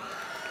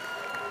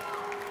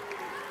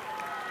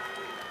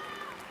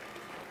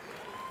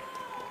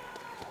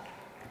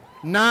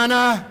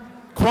 Nana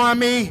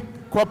Kwame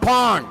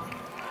Kwapong.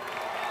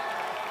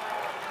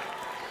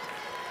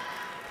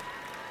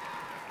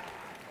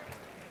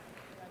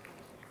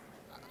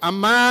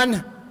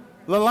 Aman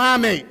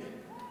Lalami.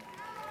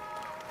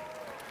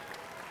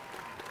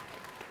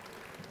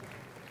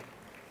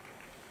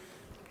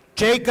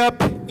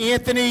 Jacob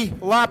Anthony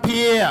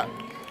LaPierre.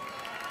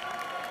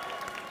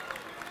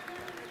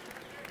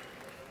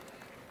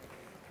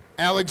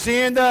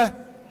 Alexander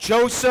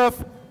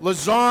Joseph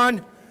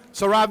Lazon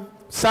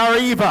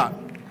Sariva.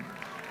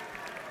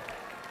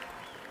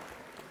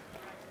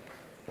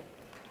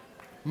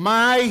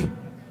 Mai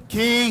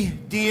Ki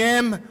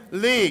Diem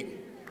Lee.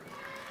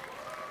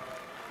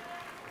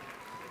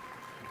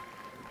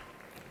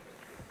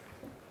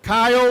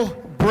 Kyle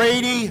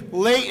Brady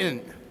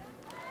Layton.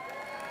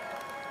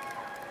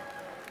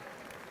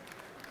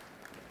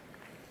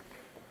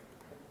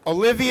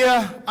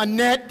 Olivia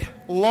Annette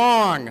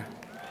Long.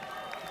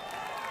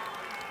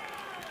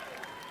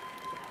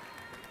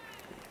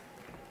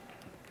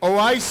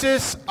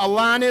 Oasis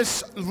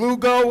Alanis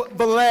Lugo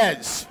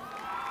Velez.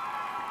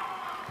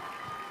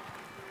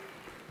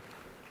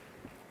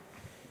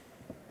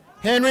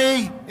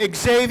 Henry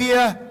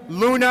Xavier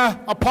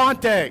Luna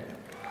Aponte.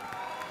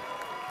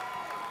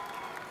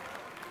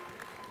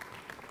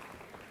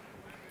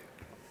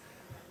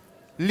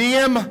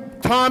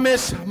 Liam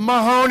Thomas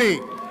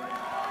Mahoney.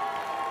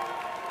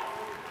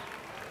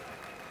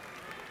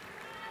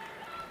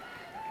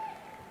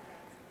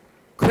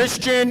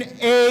 Christian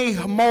A.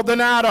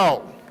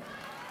 Maldonado.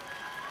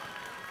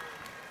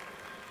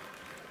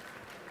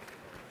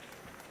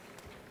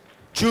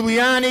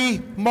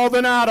 Giuliani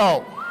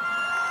Maldonado.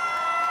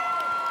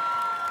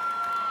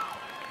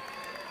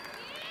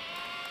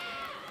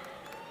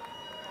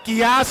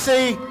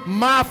 Giase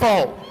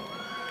Mafo.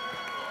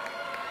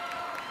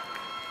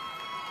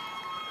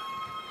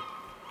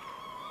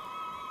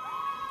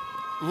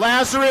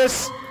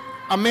 Lazarus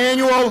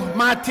Emmanuel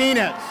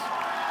Martinez.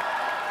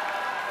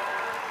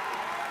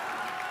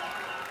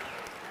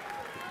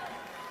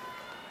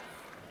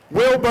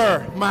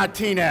 Wilbur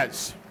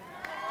Martinez.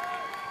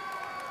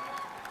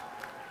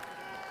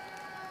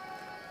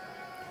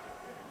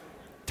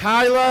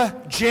 Tyler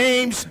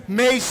James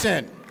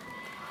Mason.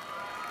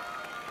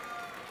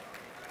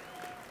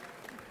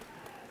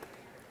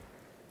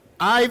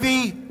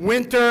 Ivy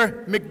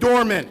Winter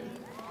McDormand.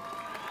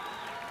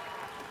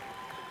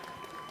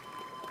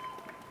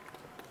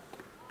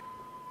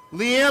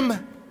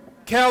 Liam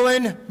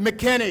Kellen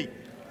McKinney.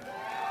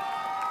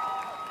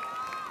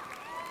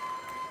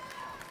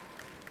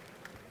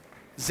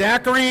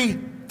 Zachary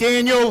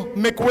Daniel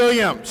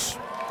McWilliams.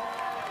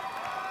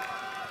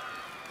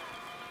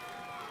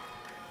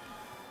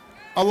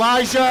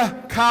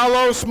 Elijah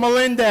Carlos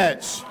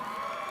Melendez.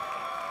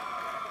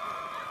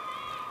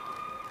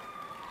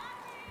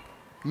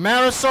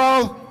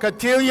 Marisol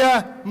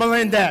Catilia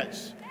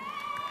Melendez.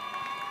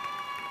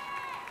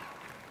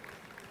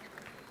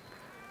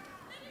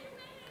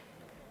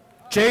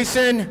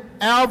 Jason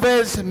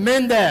Alves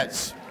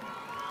Mendez.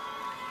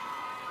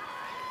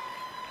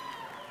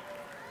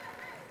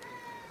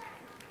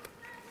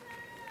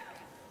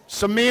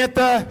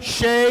 Samantha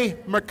Shea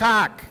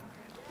McCock.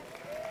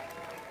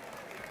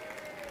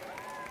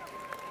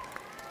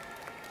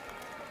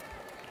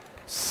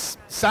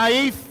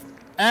 Saif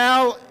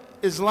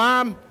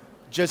Al-Islam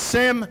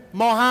Jassim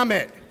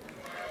Mohammed.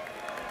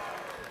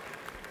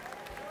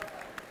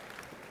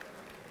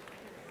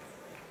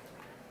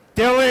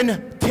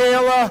 Dylan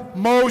Taylor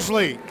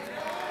Mosley.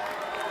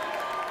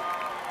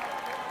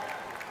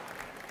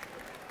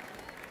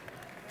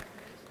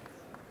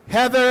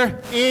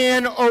 Heather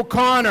Ann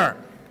O'Connor.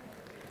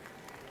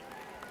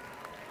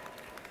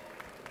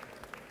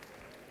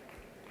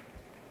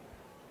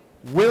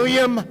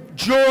 William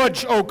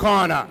George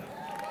O'Connor.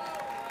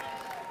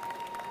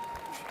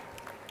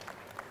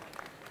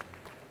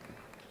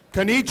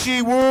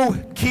 Kanichi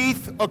Wu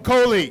Keith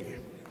Okoli.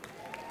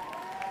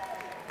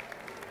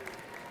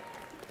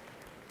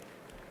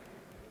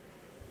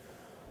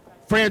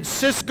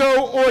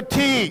 Francisco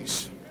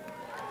Ortiz.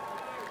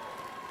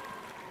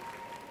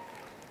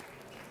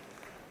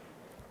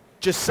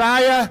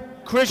 Josiah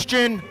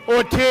Christian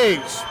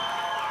Ortiz.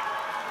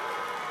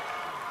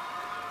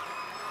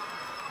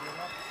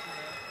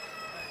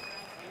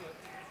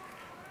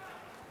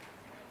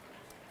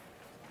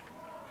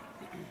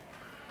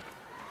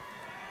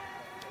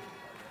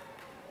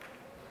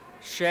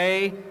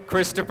 Shay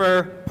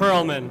Christopher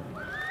Perlman.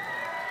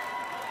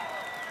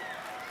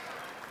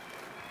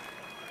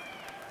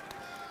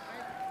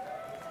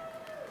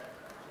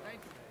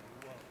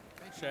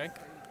 Shay,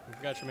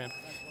 got you, man.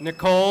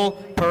 Nicole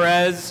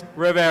Perez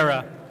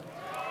Rivera.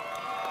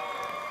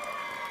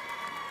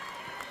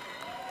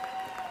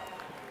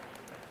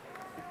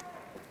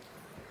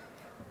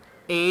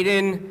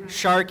 Aiden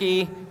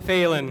Sharkey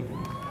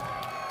Phelan.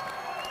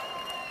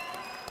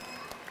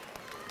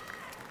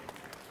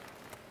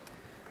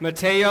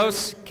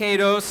 Mateos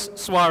Cados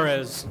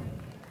Suarez.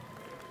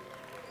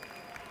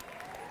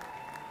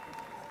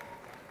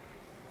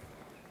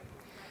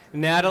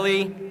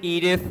 Natalie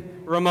Edith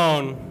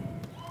Ramon.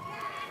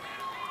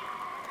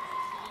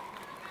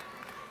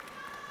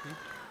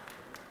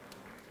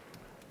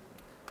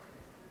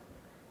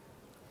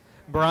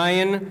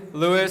 Brian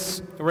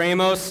Luis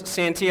Ramos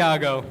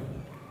Santiago.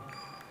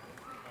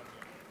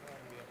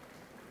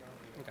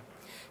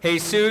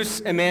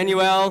 Jesus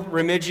Emmanuel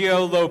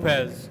Remigio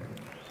Lopez.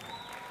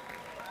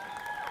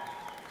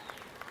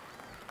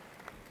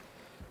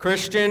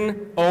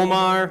 Christian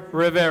Omar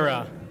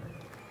Rivera.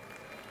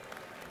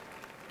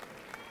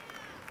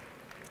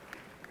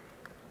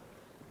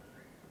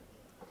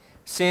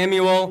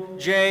 Samuel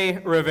J.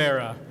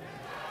 Rivera.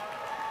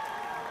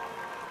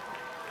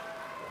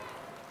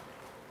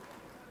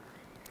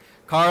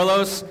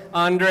 Carlos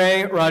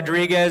Andre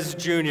Rodriguez,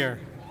 Jr.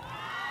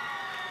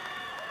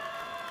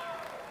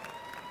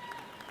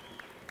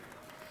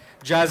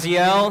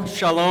 Jaziel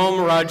Shalom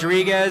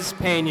Rodriguez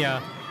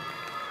Pena.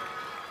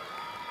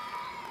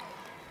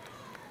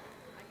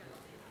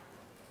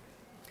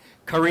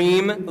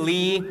 Kareem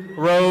Lee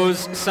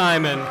Rose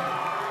Simon.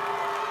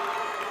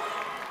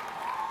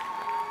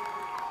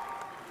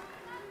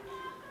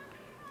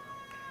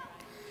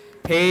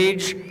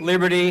 Paige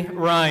Liberty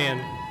Ryan.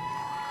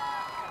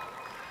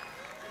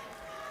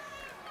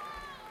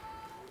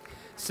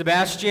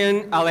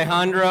 Sebastian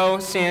Alejandro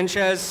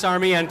Sanchez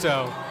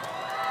Sarmiento.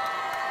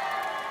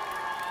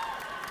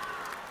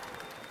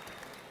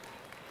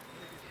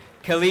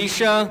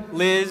 Kalisha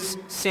Liz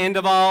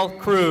Sandoval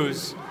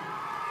Cruz.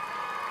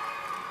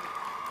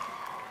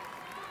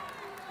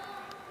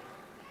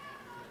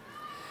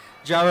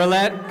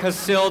 Jarolette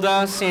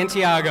Casilda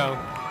Santiago.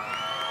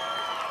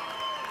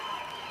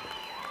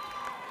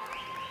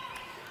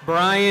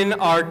 Brian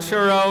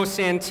Arturo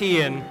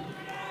Santillan.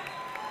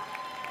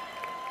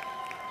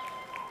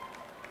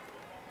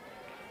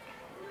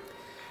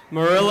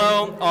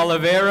 Murillo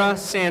Oliveira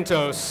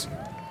Santos.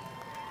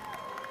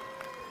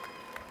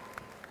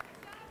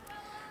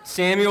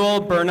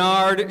 Samuel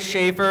Bernard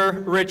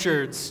Schaefer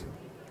Richards.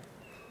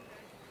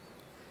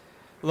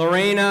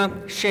 Lorena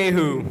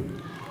Shehu.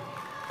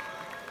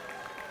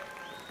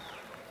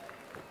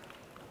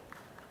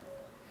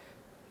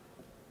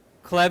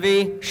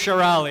 Clevy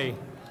Shirali.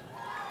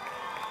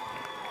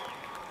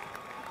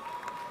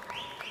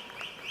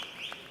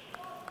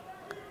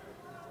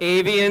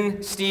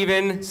 Avian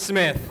Stephen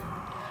Smith.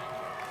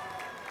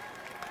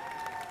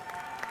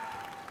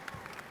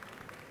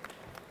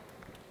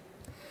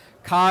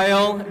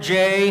 Kyle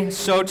J.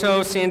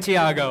 Soto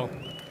Santiago.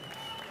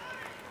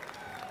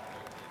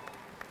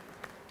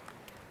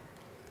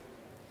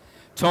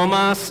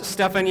 Tomas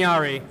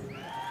Stefaniari.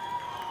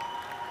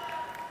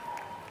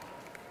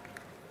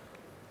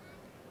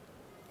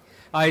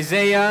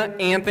 Isaiah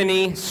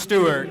Anthony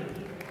Stewart.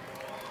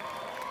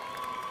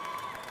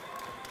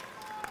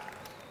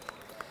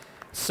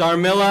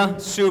 Sarmila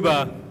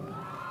Suba.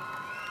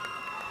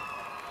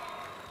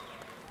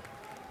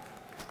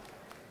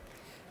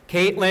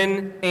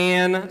 Caitlin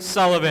Ann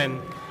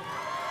Sullivan.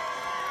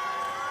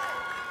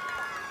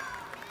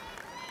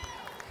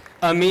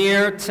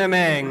 Amir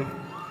Temeng.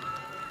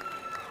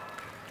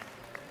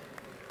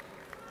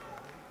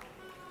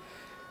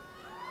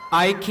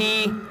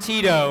 Ike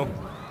Tito.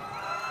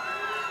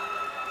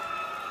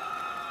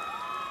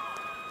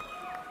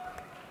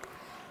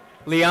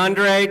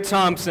 Leandre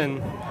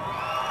Thompson.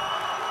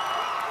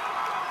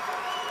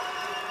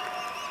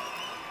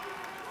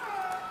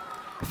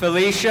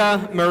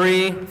 Felicia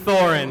Marie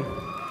Thorin.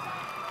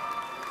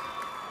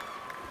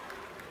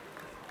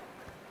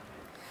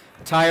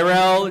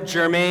 Tyrell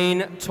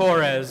Jermaine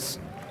Torres.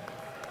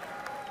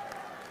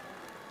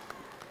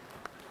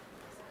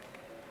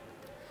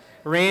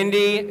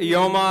 Randy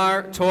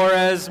Yomar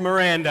Torres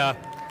Miranda.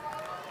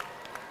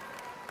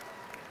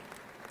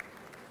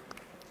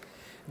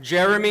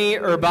 Jeremy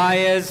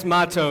Urbaez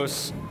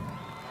Matos.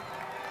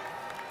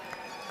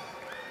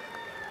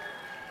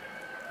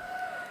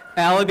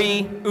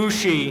 Alabi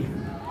Ushi.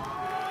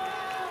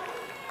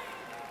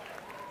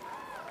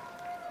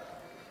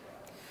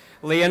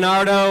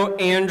 Leonardo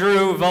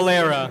Andrew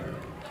Valera.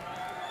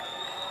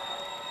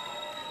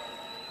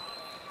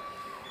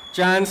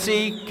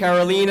 Jancy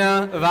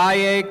Carolina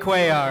Valle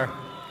Cuellar.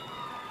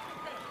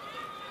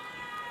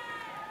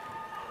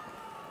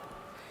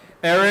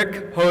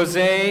 Eric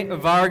Jose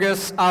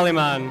Vargas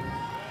Aliman.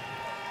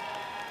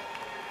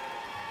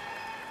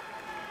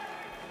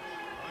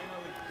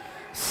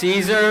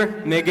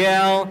 Cesar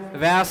Miguel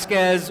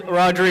Vasquez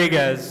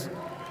Rodriguez.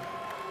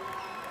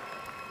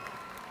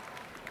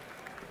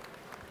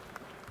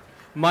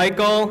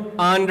 Michael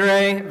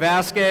Andre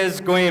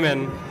Vasquez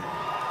Gueman.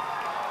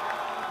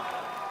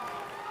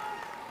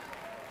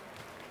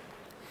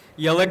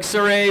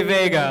 Yelixere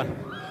Vega.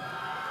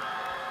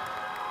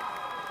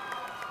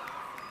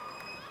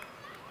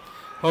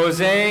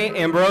 Jose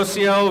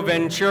Ambrosio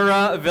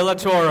Ventura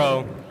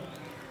Villatoro.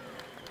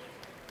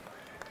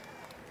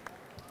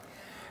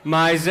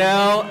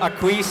 Mizell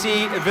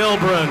Aquisi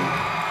Vilbrun.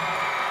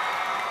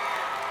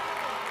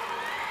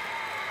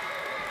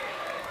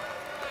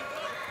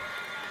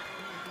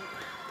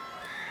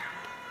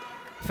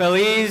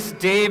 Feliz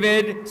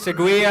David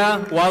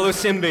Seguia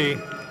Walusimbi.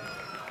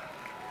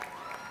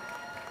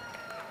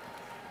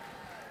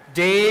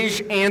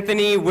 Dage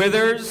Anthony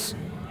Withers.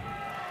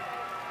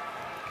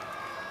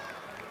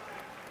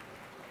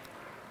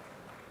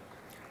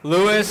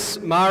 Luis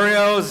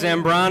Mario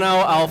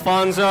Zambrano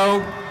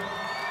Alfonso.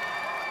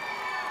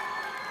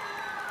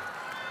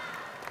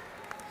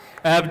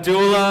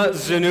 Abdullah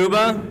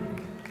Zanuba.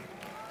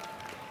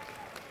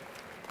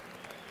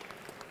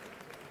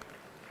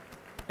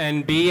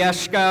 And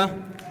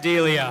Bieshka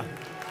Delia.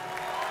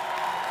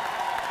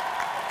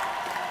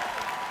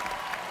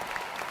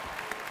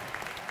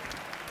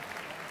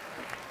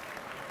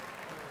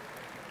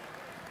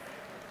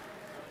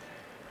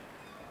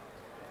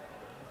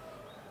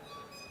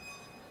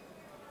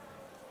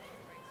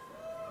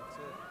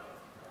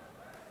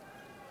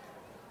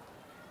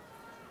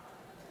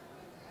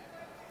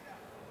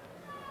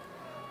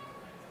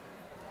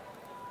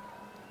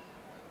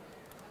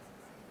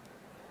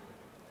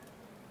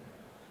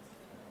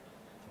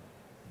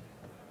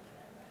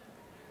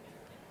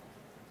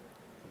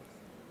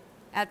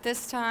 At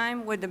this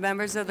time, would the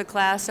members of the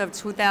class of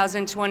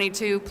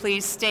 2022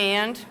 please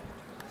stand?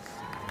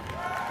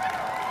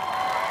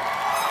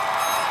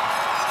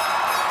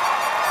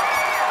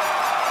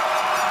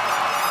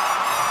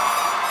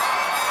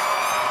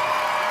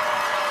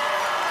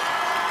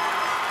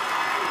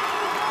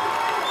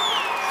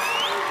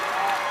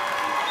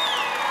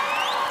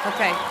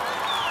 Okay.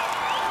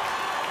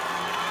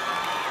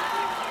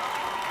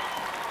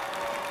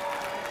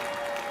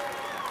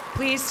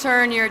 Please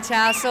turn your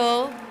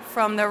tassel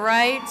from the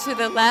right to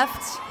the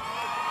left.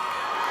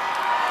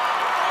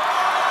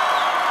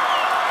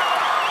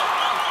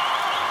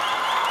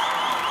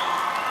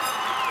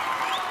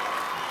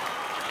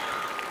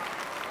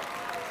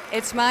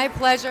 It's my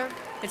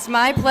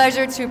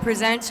pleasure to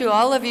present to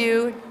all of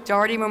you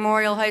Doherty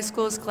Memorial High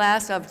School's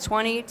class of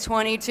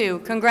 2022.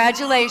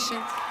 Congratulations.